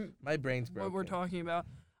confirm my brain's broken. what we're talking about.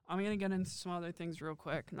 I'm going to get into some other things real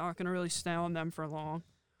quick. Not going to really stay on them for long.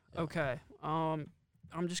 Yeah. Okay. I'm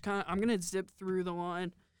going to zip through the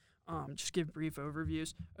line. Just give brief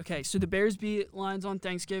overviews. Okay, so the Bears beat Lions on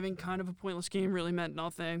Thanksgiving. Kind of a pointless game. Really meant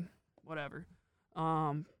nothing. Whatever.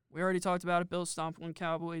 We already talked about it. Bills stomped on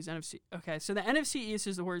Cowboys. NFC. Okay, so the NFC East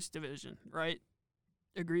is the worst division, right?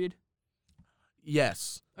 Agreed?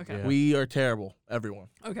 Yes. Okay. Yeah. We are terrible, everyone.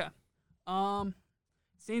 Okay.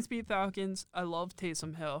 Saints beat Falcons. I love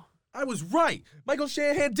Taysom Hill. I was right. Michael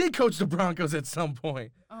Shanahan did coach the Broncos at some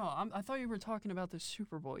point. Oh, I thought you were talking about the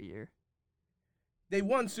Super Bowl year. They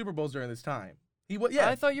won Super Bowls during this time. Yeah.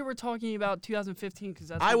 I thought you were talking about 2015 because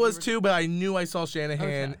that's. I was too, but I knew I saw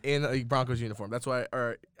Shanahan in a Broncos uniform. That's why,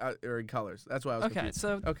 or in colors. That's why I was confused.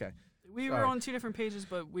 Okay. We were on two different pages,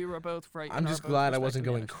 but we were both right. I'm just glad I wasn't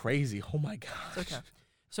going crazy. Oh my gosh. It's okay.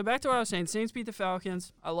 So back to what I was saying. Saints beat the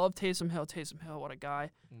Falcons. I love Taysom Hill. What a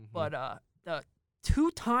guy. Mm-hmm. But the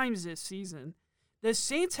 2 times this season, the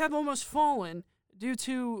Saints have almost fallen due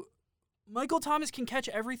to Michael Thomas can catch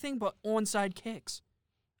everything but onside kicks.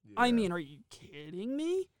 Yeah. I mean, are you kidding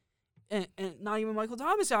me? And not even Michael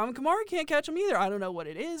Thomas. Alvin Kamara can't catch him either. I don't know what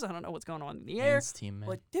it is. I don't know what's going on in the air. Team, man.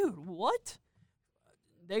 But, dude, what?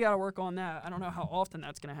 They got to work on that. I don't know how often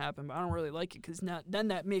that's going to happen, but I don't really like it because then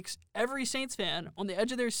that makes every Saints fan on the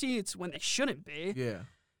edge of their seats when they shouldn't be. Yeah.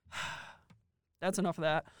 That's enough of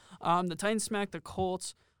that. The Titans smacked the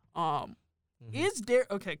Colts.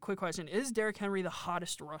 Okay, quick question. Is Derrick Henry the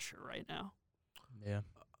hottest rusher right now? Yeah.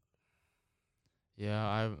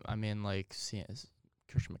 Yeah, I mean, Christian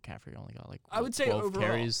McCaffrey only got I would say 12 overall.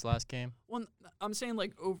 carries last game. Well, I'm saying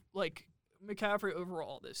like McCaffrey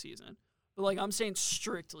overall this season, but I'm saying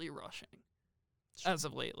strictly rushing as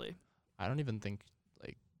of lately. I don't even think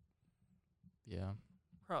yeah.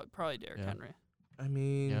 Probably Derrick Henry. I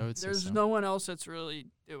mean, there's no one else that's really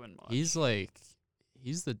doing much. He's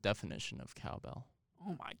the definition of cowbell.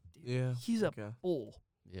 Oh my dude. Yeah. He's a bull.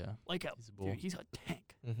 Yeah. He's a bull. Dude, he's a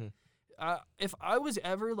tank. Mm-hmm. If I was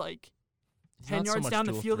ever 10 yards so down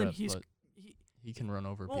the field and he can run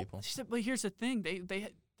over people. But here's the thing: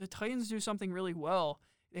 the Titans do something really well.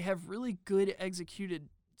 They have really good executed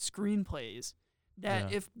screenplays.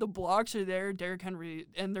 That if the blocks are there, Derrick Henry,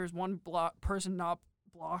 and there's one person not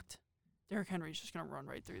blocked, Derrick Henry's just gonna run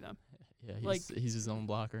right through them. Yeah, he's his own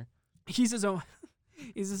blocker. He's his own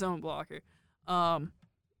blocker. What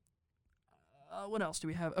else do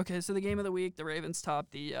we have? Okay, so the game of the week, the Ravens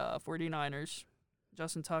topped the 49ers.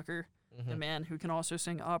 Justin Tucker, the man who can also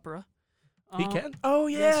sing opera. He can? Oh,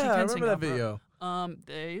 yeah. Yes, he can I remember that opera. video.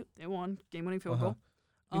 They won. Game-winning field goal.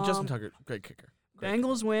 I mean, Justin Tucker, great kicker.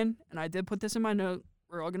 Bengals win, and I did put this in my note.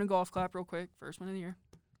 We're all going to golf clap real quick. First win of the year.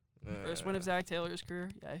 First win of Zach Taylor's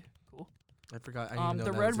career. Yay, cool. I forgot. I didn't know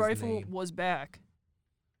the that Red was his Rifle name. was back,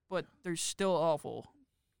 but they're still awful.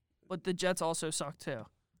 But the Jets also suck, too.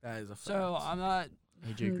 That is a fact. So I'm not...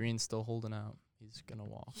 AJ Green's still holding out. He's going to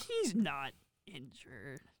walk. He's not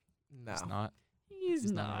injured. No. He's not.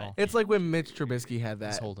 He's not. It's like when Mitch Trubisky had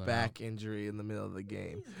that holding back injury in the middle of the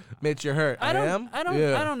game. Mitch, you're hurt. I don't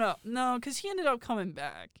Yeah. know. No, because he ended up coming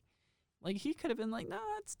back. Like, he could have been like, nah,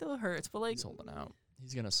 it still hurts. But, like... He's holding out.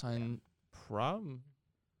 He's going to sign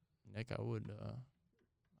Nick, I would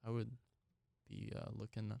be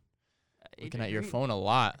looking at your phone a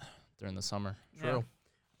lot during the summer. True.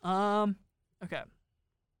 Okay. I'm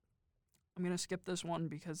going to skip this one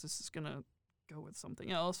because this is going to go with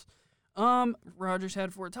something else. Rodgers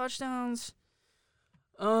had 4 touchdowns.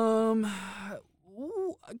 Now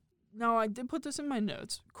I did put this in my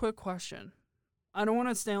notes. Quick question. I don't want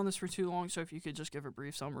to stay on this for too long, so if you could just give a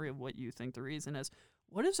brief summary of what you think the reason is.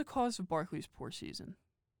 What is the cause of Barkley's poor season?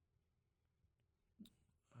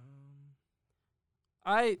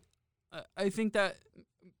 I think that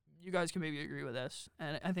you guys can maybe agree with this,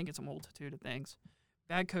 and I think it's a multitude of things.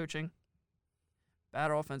 Bad coaching,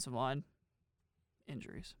 bad offensive line,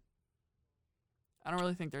 injuries. I don't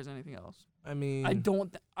really think there's anything else. I mean,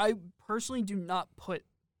 I personally do not put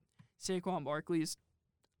Saquon Barkley's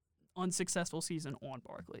unsuccessful season on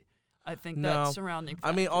Barkley. I think that surrounding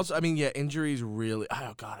factors. injuries really.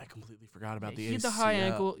 Oh God, I completely forgot about the ACL. He had the high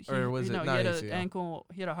ankle. Or was it not ACL?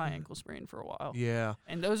 He had a high ankle sprain for a while. Yeah,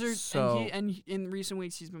 and those are and in recent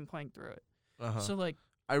weeks he's been playing through it. So like,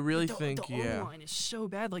 I really think the O-line is so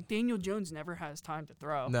bad. Like Daniel Jones never has time to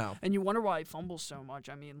throw. No, and you wonder why he fumbles so much.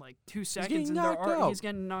 I mean, like 2 seconds he's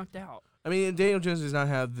getting knocked out. I mean, Daniel Jones does not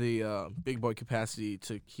have the big boy capacity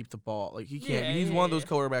to keep the ball. Like he can't. He's one of those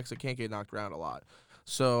quarterbacks that can't get knocked around a lot.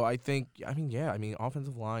 So I think,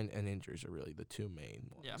 offensive line and injuries are really the 2 main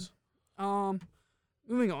ones. Yeah.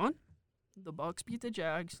 Moving on, the Bucs beat the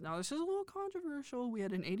Jags. Now this is a little controversial. We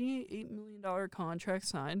had an $88 million contract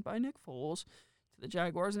signed by Nick Foles to the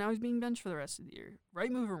Jaguars. Now he's being benched for the rest of the year.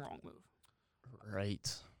 Right move or wrong move?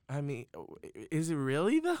 Right. I mean, is it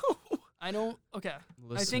really though? I don't. Okay.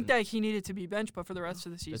 Listen, I think that he needed to be benched, but for the rest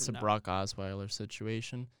of the season, it's a Brock Osweiler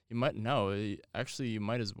situation. You might you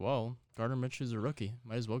might as well. Gardner Minshew's a rookie.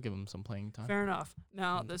 Might as well give him some playing time. Fair enough.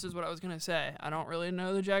 Now, this is what I was gonna say. I don't really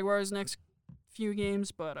know the Jaguars' next few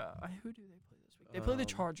games, but who do they play this week? They play the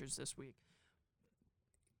Chargers this week.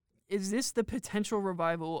 Is this the potential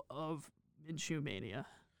revival of Minshew mania?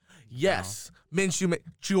 Yes, Minshew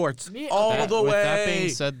shorts the way. With that being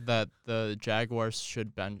said, that the Jaguars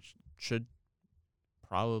should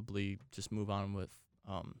probably just move on with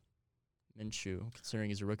Minshew, considering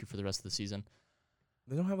he's a rookie for the rest of the season.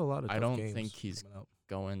 They don't have a lot of. I don't think he's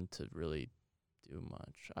going to really do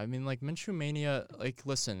much. I mean, like Minshew mania. Like,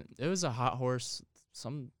 listen, it was a hot horse.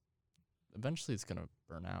 Eventually, it's gonna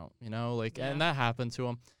burn out. And that happened to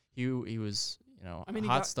him. He was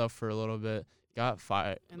hot stuff for a little bit. Got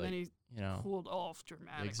fired, and then he cooled off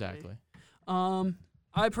dramatically. Exactly.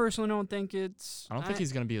 I personally don't think it's. I don't think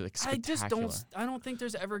he's gonna be like spectacular. I don't think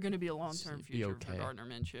there's ever gonna be a long-term future for Gardner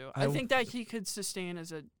Minshew. I think that he could sustain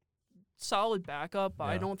as a solid backup, but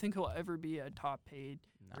I don't think he'll ever be a top-paid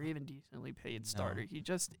or even decently paid starter. He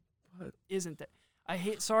just isn't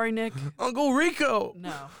that. Sorry, Nick. Uncle Rico.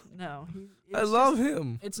 No. I love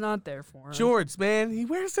him. It's not there for him. Jorts, man. He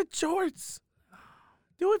wears the jorts.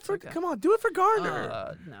 Do it for. Okay. Come on, do it for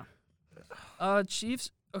Gardner. No.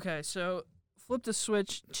 Chiefs. Okay, so flip the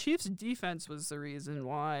switch. Chiefs defense was the reason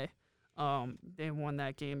why they won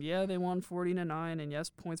that game. Yeah, they won 40-9, and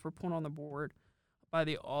yes, points were put on the board by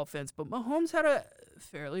the offense. But Mahomes had a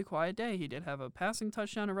fairly quiet day. He did have a passing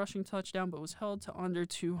touchdown, a rushing touchdown, but was held to under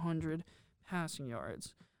 200 passing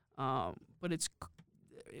yards. But it's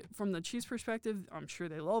from the Chiefs' perspective, I'm sure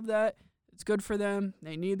they love that. It's good for them.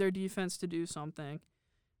 They need their defense to do something.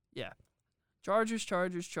 Yeah. Chargers.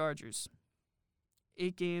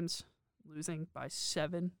 8 games, losing by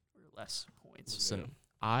 7 or less points. Listen,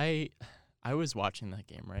 I was watching that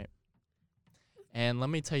game, right? And let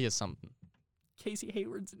me tell you something. Casey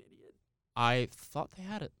Hayward's an idiot. I thought they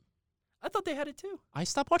had it. I thought they had it too. I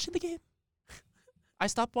stopped watching the game. I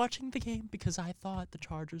stopped watching the game because I thought the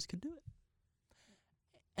Chargers could do it.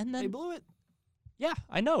 And then they blew it. Yeah,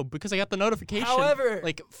 I know because I got the notification. However,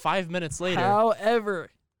 like 5 minutes later.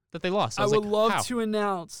 That they lost. I would like, love how? to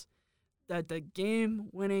announce that the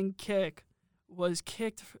game-winning kick was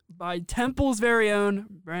kicked by Temple's very own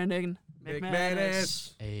Brandon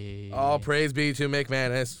McManus. All praise be to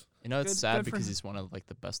McManus. You know, it's Good sad for because him. he's one of like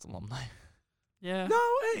the best alumni. Yeah. No,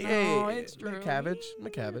 it's true. Matakavich.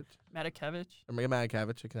 Matakavich. Or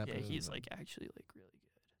Matakavich. It can happen. Yeah, he's like actually like really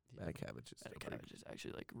good. Matakavich Matakavich is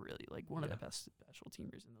actually like really like one of the best special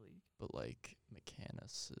teamers in the league. But like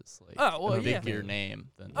McManus is like a bigger name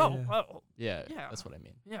than. Yeah, that's what I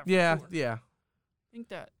mean. Yeah. Yeah. I think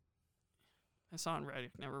that Hassan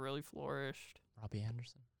Reddick never really flourished. Robbie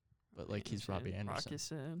Anderson. But like he's Robbie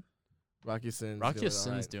Anderson. Rocky Sin.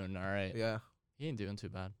 Doing all right. Yeah. He ain't doing too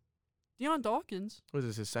bad. Deion Dawkins. Was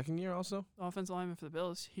this his second year also? The offensive lineman for the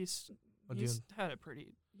Bills. He's had a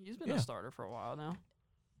pretty. He's been a starter for a while now.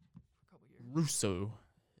 A couple years. Russo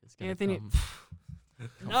is gonna Anthony.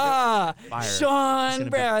 Fire. Sean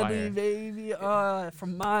Bradley, baby.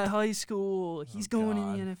 From my high school. He's going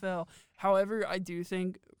in the NFL. However, I do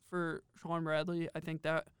think for Sean Bradley, I think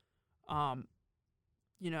that,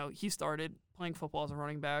 he started playing football as a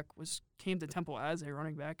running back, came to Temple as a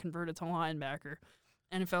running back, converted to linebacker.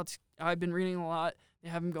 NFL, I've been reading a lot. They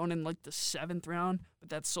have him going in like the 7th round, but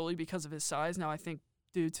that's solely because of his size. Now, I think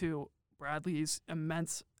due to Bradley's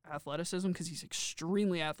immense athleticism, because he's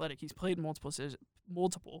extremely athletic, he's played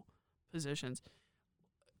multiple positions.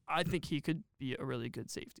 I think he could be a really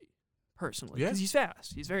good safety, personally, because he's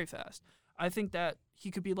fast. He's very fast. I think that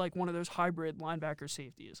he could be like one of those hybrid linebacker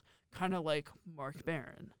safeties, kind of like Mark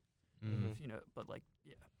Barron. But like,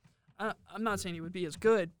 yeah. I'm not saying he would be as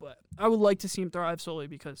good, but I would like to see him thrive solely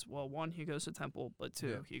because, well, 1, he goes to Temple, but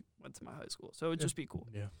 2, he went to my high school. So it would just be cool.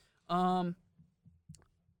 Yeah.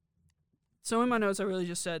 So in my notes, I really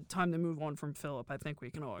just said time to move on from Phillip. I think we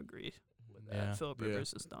can all agree with that. Yeah. Phillip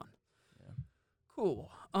Rivers is done. Yeah. Cool.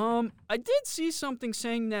 I did see something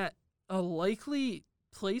saying that a likely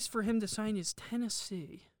place for him to sign is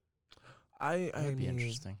Tennessee. That'd be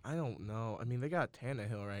interesting. I don't know. I mean, they got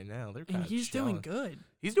Tannehill right now. And he's doing good.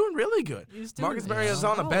 He's doing really good. Marcus Mariota's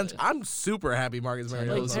on the bench. solid. I'm super happy Marcus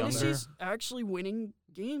Mariota's on there. Tennessee's actually winning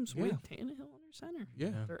games with Tannehill under center.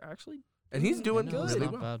 Yeah. They're actually and he's doing good. really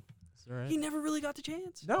not well. bad. Right. He never really got the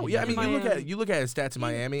chance. No, I mean, you look at his stats in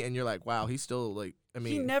Miami, and you're like, wow, he's still like. I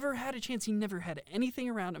mean, he never had a chance. He never had anything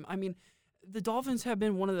around him. I mean, the Dolphins have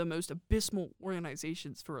been one of the most abysmal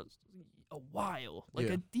organizations for a while,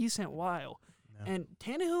 a decent while. Yeah. And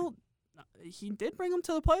Tannehill, he did bring them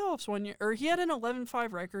to the playoffs one year, or he had an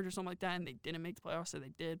 11-5 record or something like that, and they didn't make the playoffs. So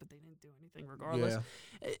they did, but they didn't do anything regardless.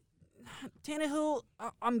 Yeah. Tannehill,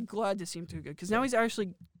 I'm glad to see him too good because now he's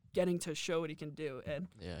actually getting to show what he can do, and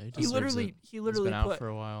he literally he's been out put for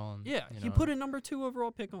a while. And, he put a number 2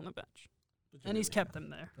 overall pick on the bench, and he's kept him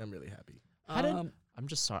there. I'm really happy. I'm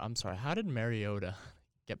sorry. How did Mariota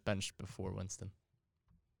get benched before Winston?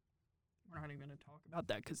 We're not even going to talk about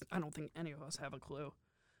that because I don't think any of us have a clue.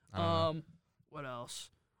 What else?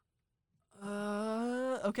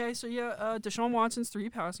 Okay, so Deshaun Watson's 3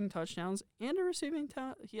 passing touchdowns and a receiving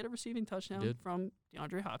he had a receiving touchdown from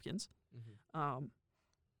DeAndre Hopkins. Mm-hmm.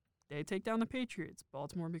 They take down the Patriots.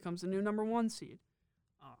 Baltimore becomes the new number 1 seed.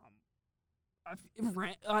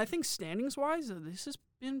 I think standings-wise, this has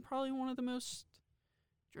been probably one of the most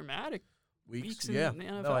dramatic weeks in the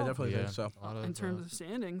NFL. No, I definitely think so. In terms of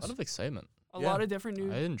standings. A lot of excitement. A lot of different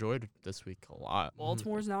news. I enjoyed this week a lot.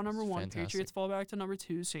 Baltimore's now number 1. Fantastic. Patriots fall back to number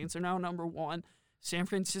 2. Saints are now number 1. San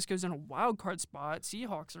Francisco's in a wild card spot.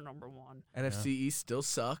 Seahawks are number 1. NFC East still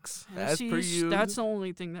sucks. As per usual. That's the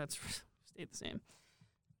only thing that's stayed the same.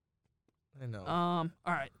 I know. All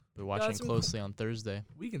right. We're watching closely on Thursday.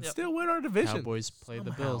 We can still win our division. Cowboys play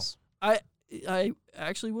the Bills. I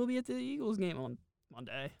actually will be at the Eagles game on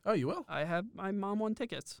Monday. Oh, you will? I have my mom won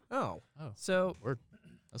tickets. Oh. So word.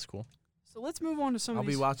 That's cool. So let's move on to some I'll of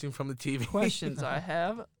these be watching from the TV. questions I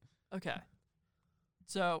have. Okay.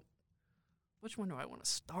 So, which one do I want to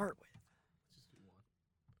start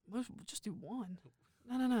with? Just do one.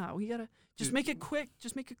 No. We gotta make it quick.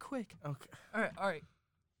 Just make it quick. Okay. All right.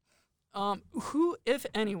 Who, if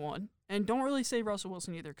anyone, and don't really say Russell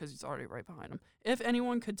Wilson either because he's already right behind him. If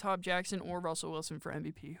anyone could top Jackson or Russell Wilson for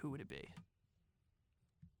MVP, who would it be?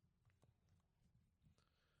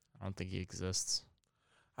 I don't think he exists.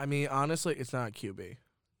 I mean, honestly, it's not a QB.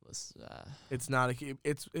 It's not a QB.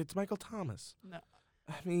 It's Michael Thomas. No.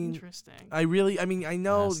 I mean, interesting. I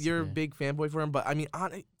know you're a big fanboy for him, but I mean,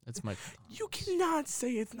 it's Michael Thomas. You cannot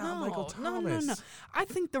say it's not Michael Thomas. No. I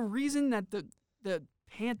think the reason that the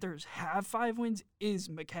Panthers have 5 wins is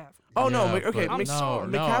McCaffrey. Oh no, okay. I'm sorry.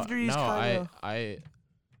 McCaffrey's kind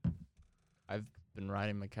of. been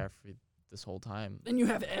riding McCaffrey this whole time. And you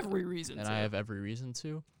have every reason and to. I have every reason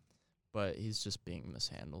to. But he's just being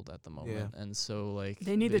mishandled at the moment. And so, like...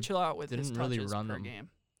 They need to chill out with his really touches run per them game.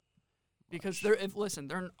 Because they're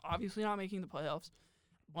obviously not making the playoffs.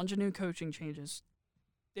 A bunch of new coaching changes.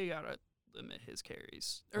 They got to limit his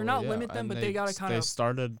carries. Or not limit them, but they got to kind of...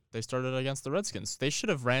 They started against the Redskins. They should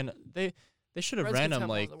have ran... They should have ran him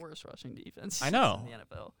like... One of the worst rushing defense I know. in the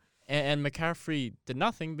NFL. And McCaffrey did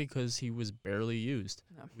nothing because he was barely used.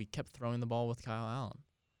 No. We kept throwing the ball with Kyle Allen.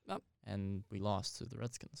 Yep. And we lost to the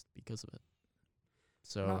Redskins because of it.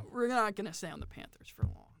 So we're not going to stay on the Panthers for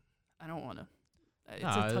long. I don't want to. It's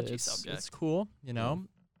a touchy subject. It's cool, you know.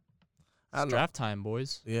 It's draft time,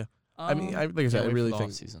 boys. Yeah. I mean, like I said, I really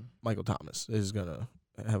think season. Michael Thomas is going to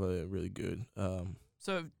have a really good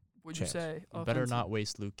So would chance. You say... We better not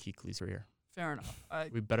waste Luke Kuechly's career. Fair enough.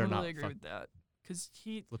 We better totally not agree with that. Because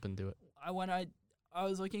he... Flip and do it. I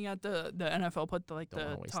was looking at the NFL put the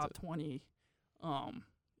top 20,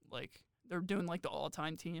 they're doing like the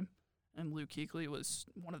all-time team, and Luke Kuechly was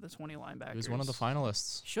one of the 20 linebackers. He was one of the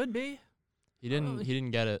finalists. Should be. He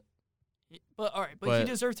didn't get it. But all right, but he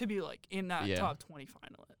deserved to be like in that top 20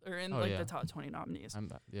 finalist or in the top 20 nominees.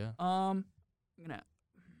 What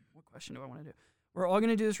question do I want to do? We're all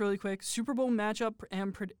gonna do this really quick. Super Bowl matchup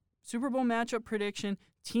prediction.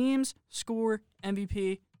 Teams, score,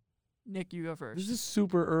 MVP. Nick, you go first. This is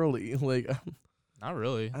super early. Like, not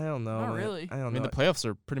really. I don't know. Not really. I don't know. I mean, the playoffs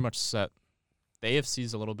are pretty much set. The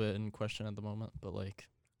AFC's a little bit in question at the moment, but like.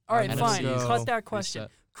 All right, fine. Cut that question.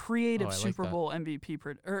 Reset. Creative Super Bowl MVP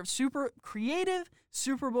creative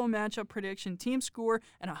Super Bowl matchup prediction, team score,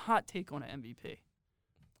 and a hot take on an MVP.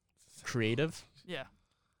 Creative? Yeah.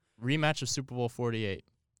 Rematch of Super Bowl 48.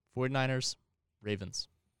 49ers, Ravens.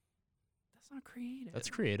 That's not creative. That's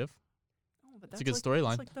creative. No, but that's a good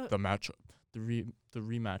storyline. Like the matchup. The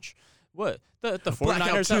rematch. What? The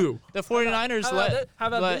 49ers The 49ers let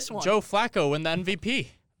this one? Joe Flacco win the MVP.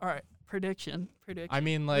 All right, prediction. I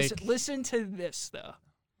mean, like listen to this though.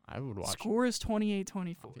 I would watch. Score is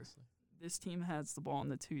 28-24. This team has the ball on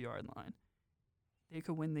the 2-yard line. They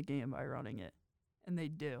could win the game by running it, and they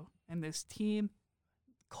do. And this team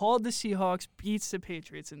called the Seahawks beats the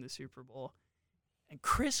Patriots in the Super Bowl, and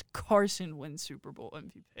Chris Carson wins Super Bowl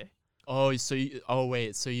MVP. Oh, so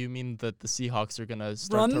you mean that the Seahawks are gonna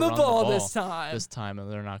run the ball this time,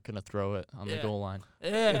 and they're not gonna throw it on the goal line?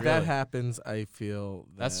 Yeah. If that happens, I feel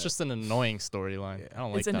that's just an annoying storyline. I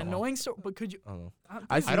don't like that. It's an annoying story, but could you? I don't know.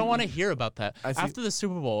 I don't want to hear about that after the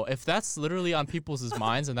Super Bowl. If that's literally on people's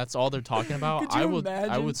minds and that's all they're talking about, I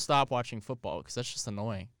would stop watching football because that's just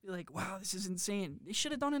annoying. You're like, wow, this is insane. They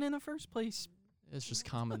should have done it in the first place. It's just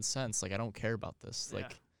common sense. Like I don't care about this.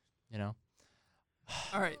 Like, you know.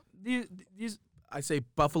 All right, these. I say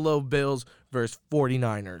Buffalo Bills versus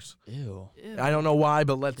 49ers. Ew. I don't know why,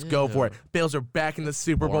 but let's go for it. Bills are back in the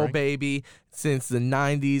Super Bowl, baby, since the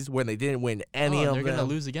 90s when they didn't win any of them. They're going to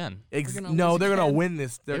lose again. They're going to win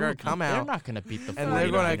this. They're going to come out. They're not going to beat the 49ers. And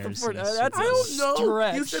they're going to That's I don't know.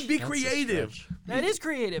 stretch. You said be creative. That is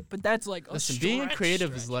creative, but that's like a Listen, being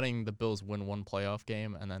creative is letting the Bills win one playoff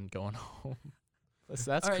game and then going home. That's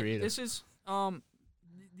all right, creative. This is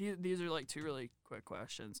these are like two really quick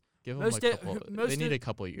questions. Give them a couple. They need a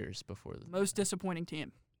couple of years before. Most disappointing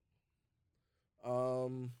team.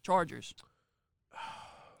 Chargers.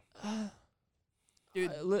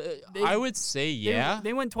 Dude, I would say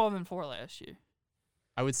They went 12-4 last year.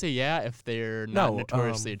 I would say if they're not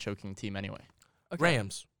notoriously a choking team anyway. Okay.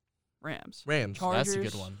 Rams. Chargers. That's a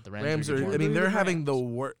good one. The Rams are. I mean, they're having the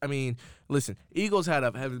worst. I mean, listen, Eagles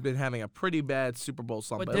have been having a pretty bad Super Bowl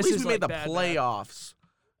slump, but at least we made the playoffs.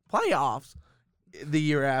 Playoffs the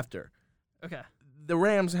year after. Okay. The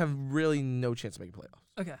Rams have really no chance of making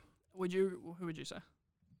playoffs. Okay. Who would you say?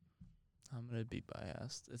 I'm gonna be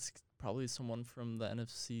biased. It's probably someone from the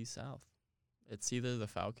NFC South. It's either the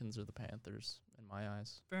Falcons or the Panthers, in my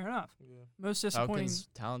eyes. Fair enough. Yeah. Most disappointing.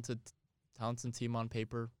 Falcons, talented team on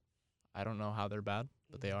paper. I don't know how they're bad,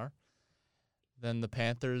 but they are. Then the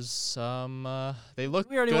Panthers, they look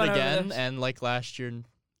good again, and like last year,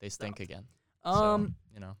 they stink again. So,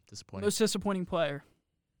 disappointing. Most disappointing player.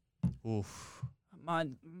 Oof.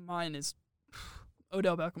 Mine is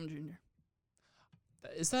Odell Beckham Jr.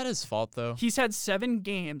 Is that his fault though? He's had 7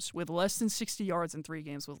 games with less than 60 yards and 3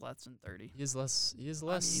 games with less than 30. He has less. I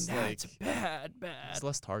mean, that's bad. He's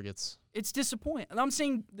less targets. It's disappointing. And I'm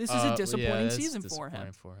saying this is a disappointing season for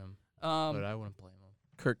him. But I wouldn't blame him.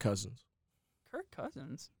 Kirk Cousins.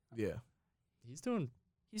 Yeah. He's doing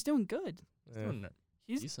good. He's doing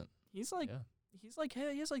decent. He's like he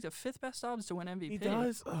has like the 5th best odds to win MVP. He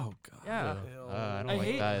does? Oh, God. Yeah. I don't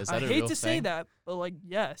like that. Is that I a hate real to say thing? that, but like,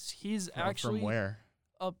 yes, he's actually From where?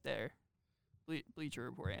 up there. Bleacher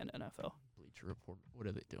Report and NFL. Bleacher Report. What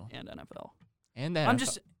are they doing? And NFL. And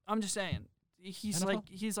NFL. I'm just saying, he's NFL?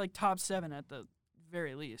 he's like top 7 at the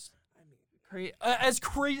very least. I mean, as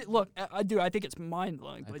crazy. Look, I think it's mind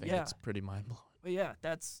blowing, I but think yeah, it's pretty mind blowing. but yeah,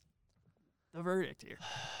 that's the verdict here.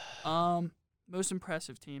 Most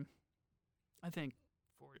impressive team, I think,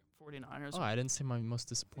 49ers. Oh, I didn't say my most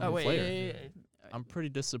disappointing Oh wait, player. yeah. I'm pretty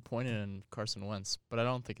disappointed in Carson Wentz, but I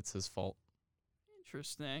don't think it's his fault.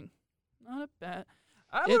 Interesting. Not a bad.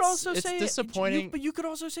 I would also it's say disappointing. but you could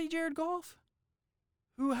also say Jared Goff,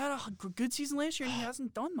 who had a good season last year and he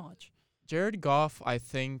hasn't done much. Jared Goff, I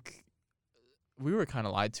think we were kind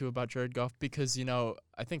of lied to about Jared Goff because,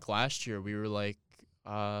 I think last year we were like,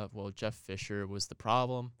 Jeff Fisher was the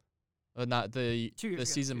problem. Not the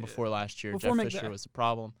season before last year, before Jeff McVay. Fisher was the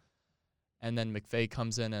problem. And then McVay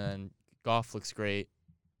comes in and Goff looks great,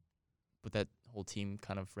 but that whole team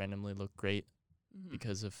kind of randomly looked great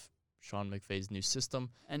because of Sean McVay's new system.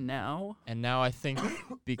 And now I think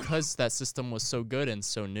because that system was so good and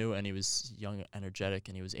so new and he was young, energetic,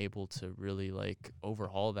 and he was able to really like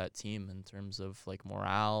overhaul that team in terms of like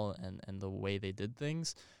morale and the way they did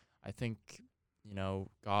things, I think,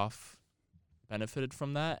 Goff benefited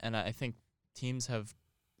from that. And I think teams have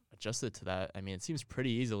adjusted to that. I mean, it seems pretty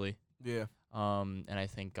easily. Yeah. And I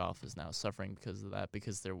think Goff is now suffering because of that,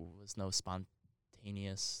 because there was no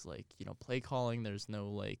spontaneous, play calling. There's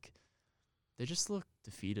no, they just look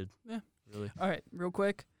defeated. Yeah. Really. All right, real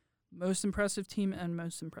quick. Most impressive team and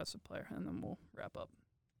most impressive player, and then we'll wrap up.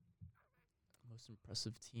 Most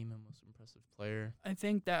impressive team and most impressive player. I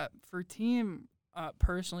think that for team,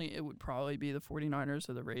 personally, it would probably be the 49ers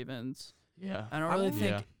or the Ravens. Yeah. I don't really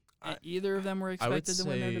think either of them were expected to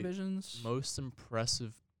win their divisions. Most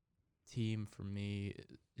impressive team for me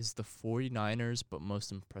is the 49ers, but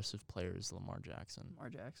most impressive player is Lamar Jackson.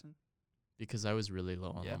 Because I was really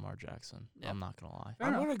low on Lamar Jackson. Yeah. I'm not going to lie.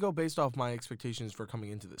 I'm going to go based off my expectations for coming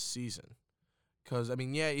into the season. Because,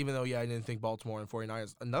 even though, I didn't think Baltimore and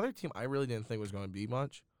 49ers, another team I really didn't think was going to be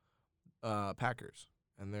much, Packers.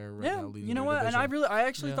 And they're right now leading their division. And I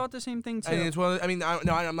actually thought the same thing, too. And it's one of the,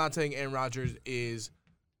 I'm not saying Aaron Rodgers is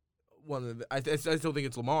one of the, I still think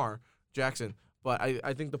it's Lamar Jackson. But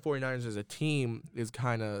I think the 49ers as a team is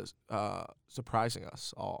kind of surprising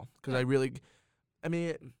us all. Because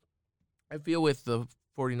I feel with the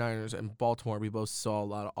 49ers and Baltimore, we both saw a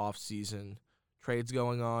lot of off-season trades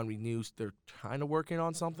going on. We knew they're kind of working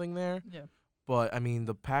on something there. Yeah. But,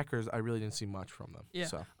 the Packers, I really didn't see much from them. Yeah.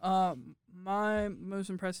 So. My most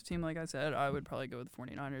impressive team, like I said, I would probably go with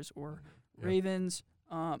 49ers or Ravens.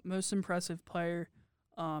 Most impressive player,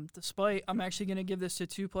 despite, I'm actually going to give this to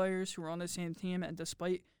 2 players who are on the same team, and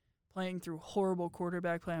despite playing through horrible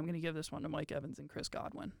quarterback play, I'm going to give this one to Mike Evans and Chris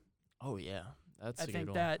Godwin. Oh, yeah. That's I a think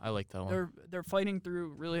good that one. I like that one. They're fighting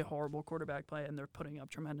through really horrible quarterback play, and they're putting up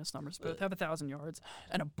tremendous numbers. Both have 1,000 yards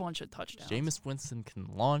and a bunch of touchdowns. Jameis Winston can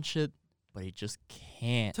launch it, but he just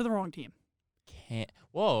can't. To the wrong team.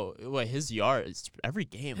 Whoa, his yards every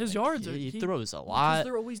game. His yards. He throws a lot. Because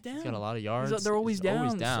they're always down. He's got a lot of yards. They're always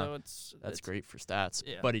down. So that's great for stats,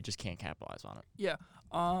 but he just can't capitalize on it. Yeah.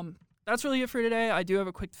 That's really it for today. I do have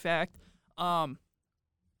a quick fact. Oh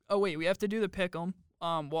wait, we have to do the pick'em.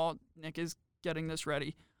 While Nick is getting this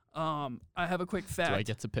ready. I have a quick fact. Do I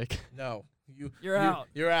get to pick? No. You're out.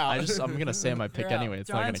 You're out. I'm gonna say my pick anyway. It's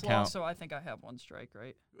Giants not gonna count. Lost, so I think I have 1 strike,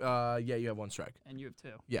 right? Yeah, you have 1 strike. And you have 2.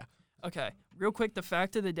 Yeah. Okay. Real quick, the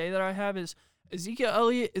fact of the day that I have is Ezekiel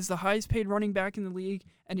Elliott is the highest paid running back in the league,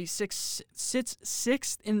 and he sits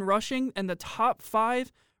 6th in rushing, and the top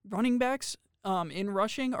 5 running backs in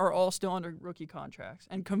rushing are all still under rookie contracts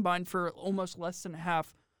and combined for almost less than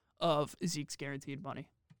half of Zeke's guaranteed money.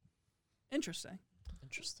 Interesting.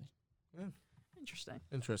 Yeah.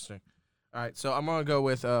 Interesting. All right, so I'm going to go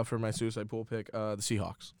with, for my suicide pool pick, the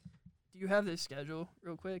Seahawks. Do you have this schedule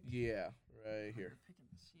real quick? Yeah, right here.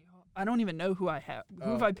 I don't even know who I have.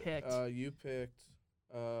 Who have I picked? You picked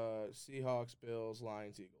Seahawks, Bills,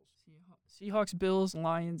 Lions, Eagles. Seahawks, Bills,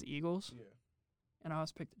 Lions, Eagles. Yeah. And I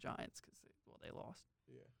always picked the Giants because they lost.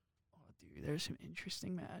 Yeah. Oh, dude, there's some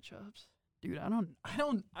interesting matchups. Dude,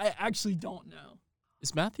 I actually don't know.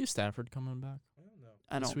 Is Matthew Stafford coming back?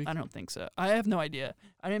 I don't think so. I have no idea.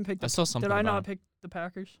 I didn't pick. I saw something. Did I not pick the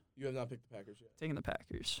Packers? You have not picked the Packers yet. Taking the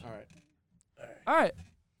Packers. All right.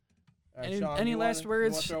 Any last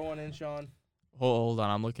words? You want to throw one in, Sean? Hold on.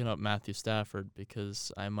 I'm looking up Matthew Stafford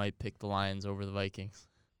because I might pick the Lions over the Vikings.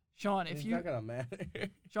 Sean, it's not gonna matter.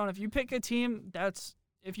 Sean, if you pick a team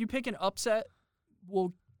if you pick an upset,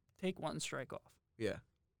 we'll take one strike off. Yeah.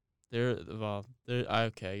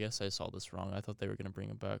 Okay, I guess I saw this wrong. I thought they were going to bring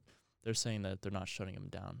him back. They're saying that they're not shutting him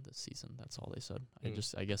down this season. That's all they said. I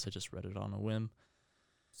guess I just read it on a whim.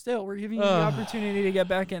 Still, we're giving you the opportunity to get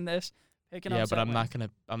back in this. Yeah, but I'm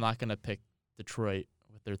not gonna pick Detroit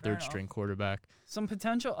with their third string quarterback. Some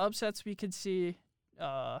potential upsets we could see.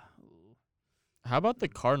 How about the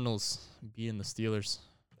Cardinals beating the Steelers?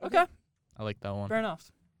 Okay. I like that one. Fair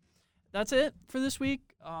enough. That's it for this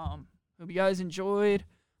week. Hope you guys enjoyed.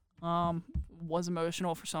 Was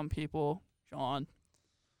emotional for some people.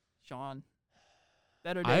 Sean.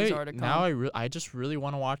 Better days are to come. Now I just really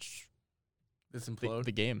want to watch this implode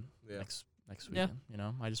the game next weekend. You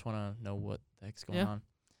know, I just want to know what the heck's going on.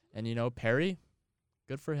 And you know, Perry,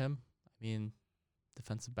 good for him. I mean,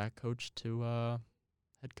 defensive back coach to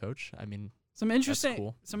head coach. I mean, some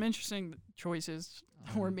interesting choices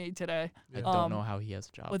were made today. I don't know how he has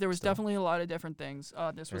a job. But there was definitely a lot of different things.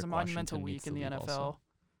 This was a monumental week in the NFL.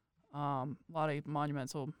 A lot of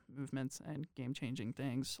monumental movements and game-changing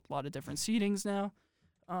things. A lot of different seedings now.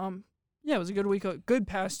 Yeah, it was a good week, good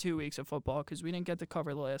past 2 weeks of football because we didn't get to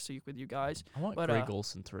cover the last week with you guys. I want Greg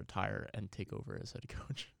Olsen to retire and take over as head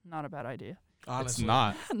coach. Not a bad idea. Honestly. It's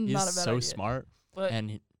not. He's not a bad so idea. smart, but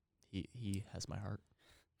and he has my heart.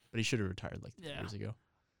 But he should have retired like 2 years ago.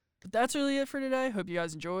 But that's really it for today. Hope you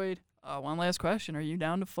guys enjoyed. One last question. Are you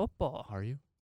down to football? Are you?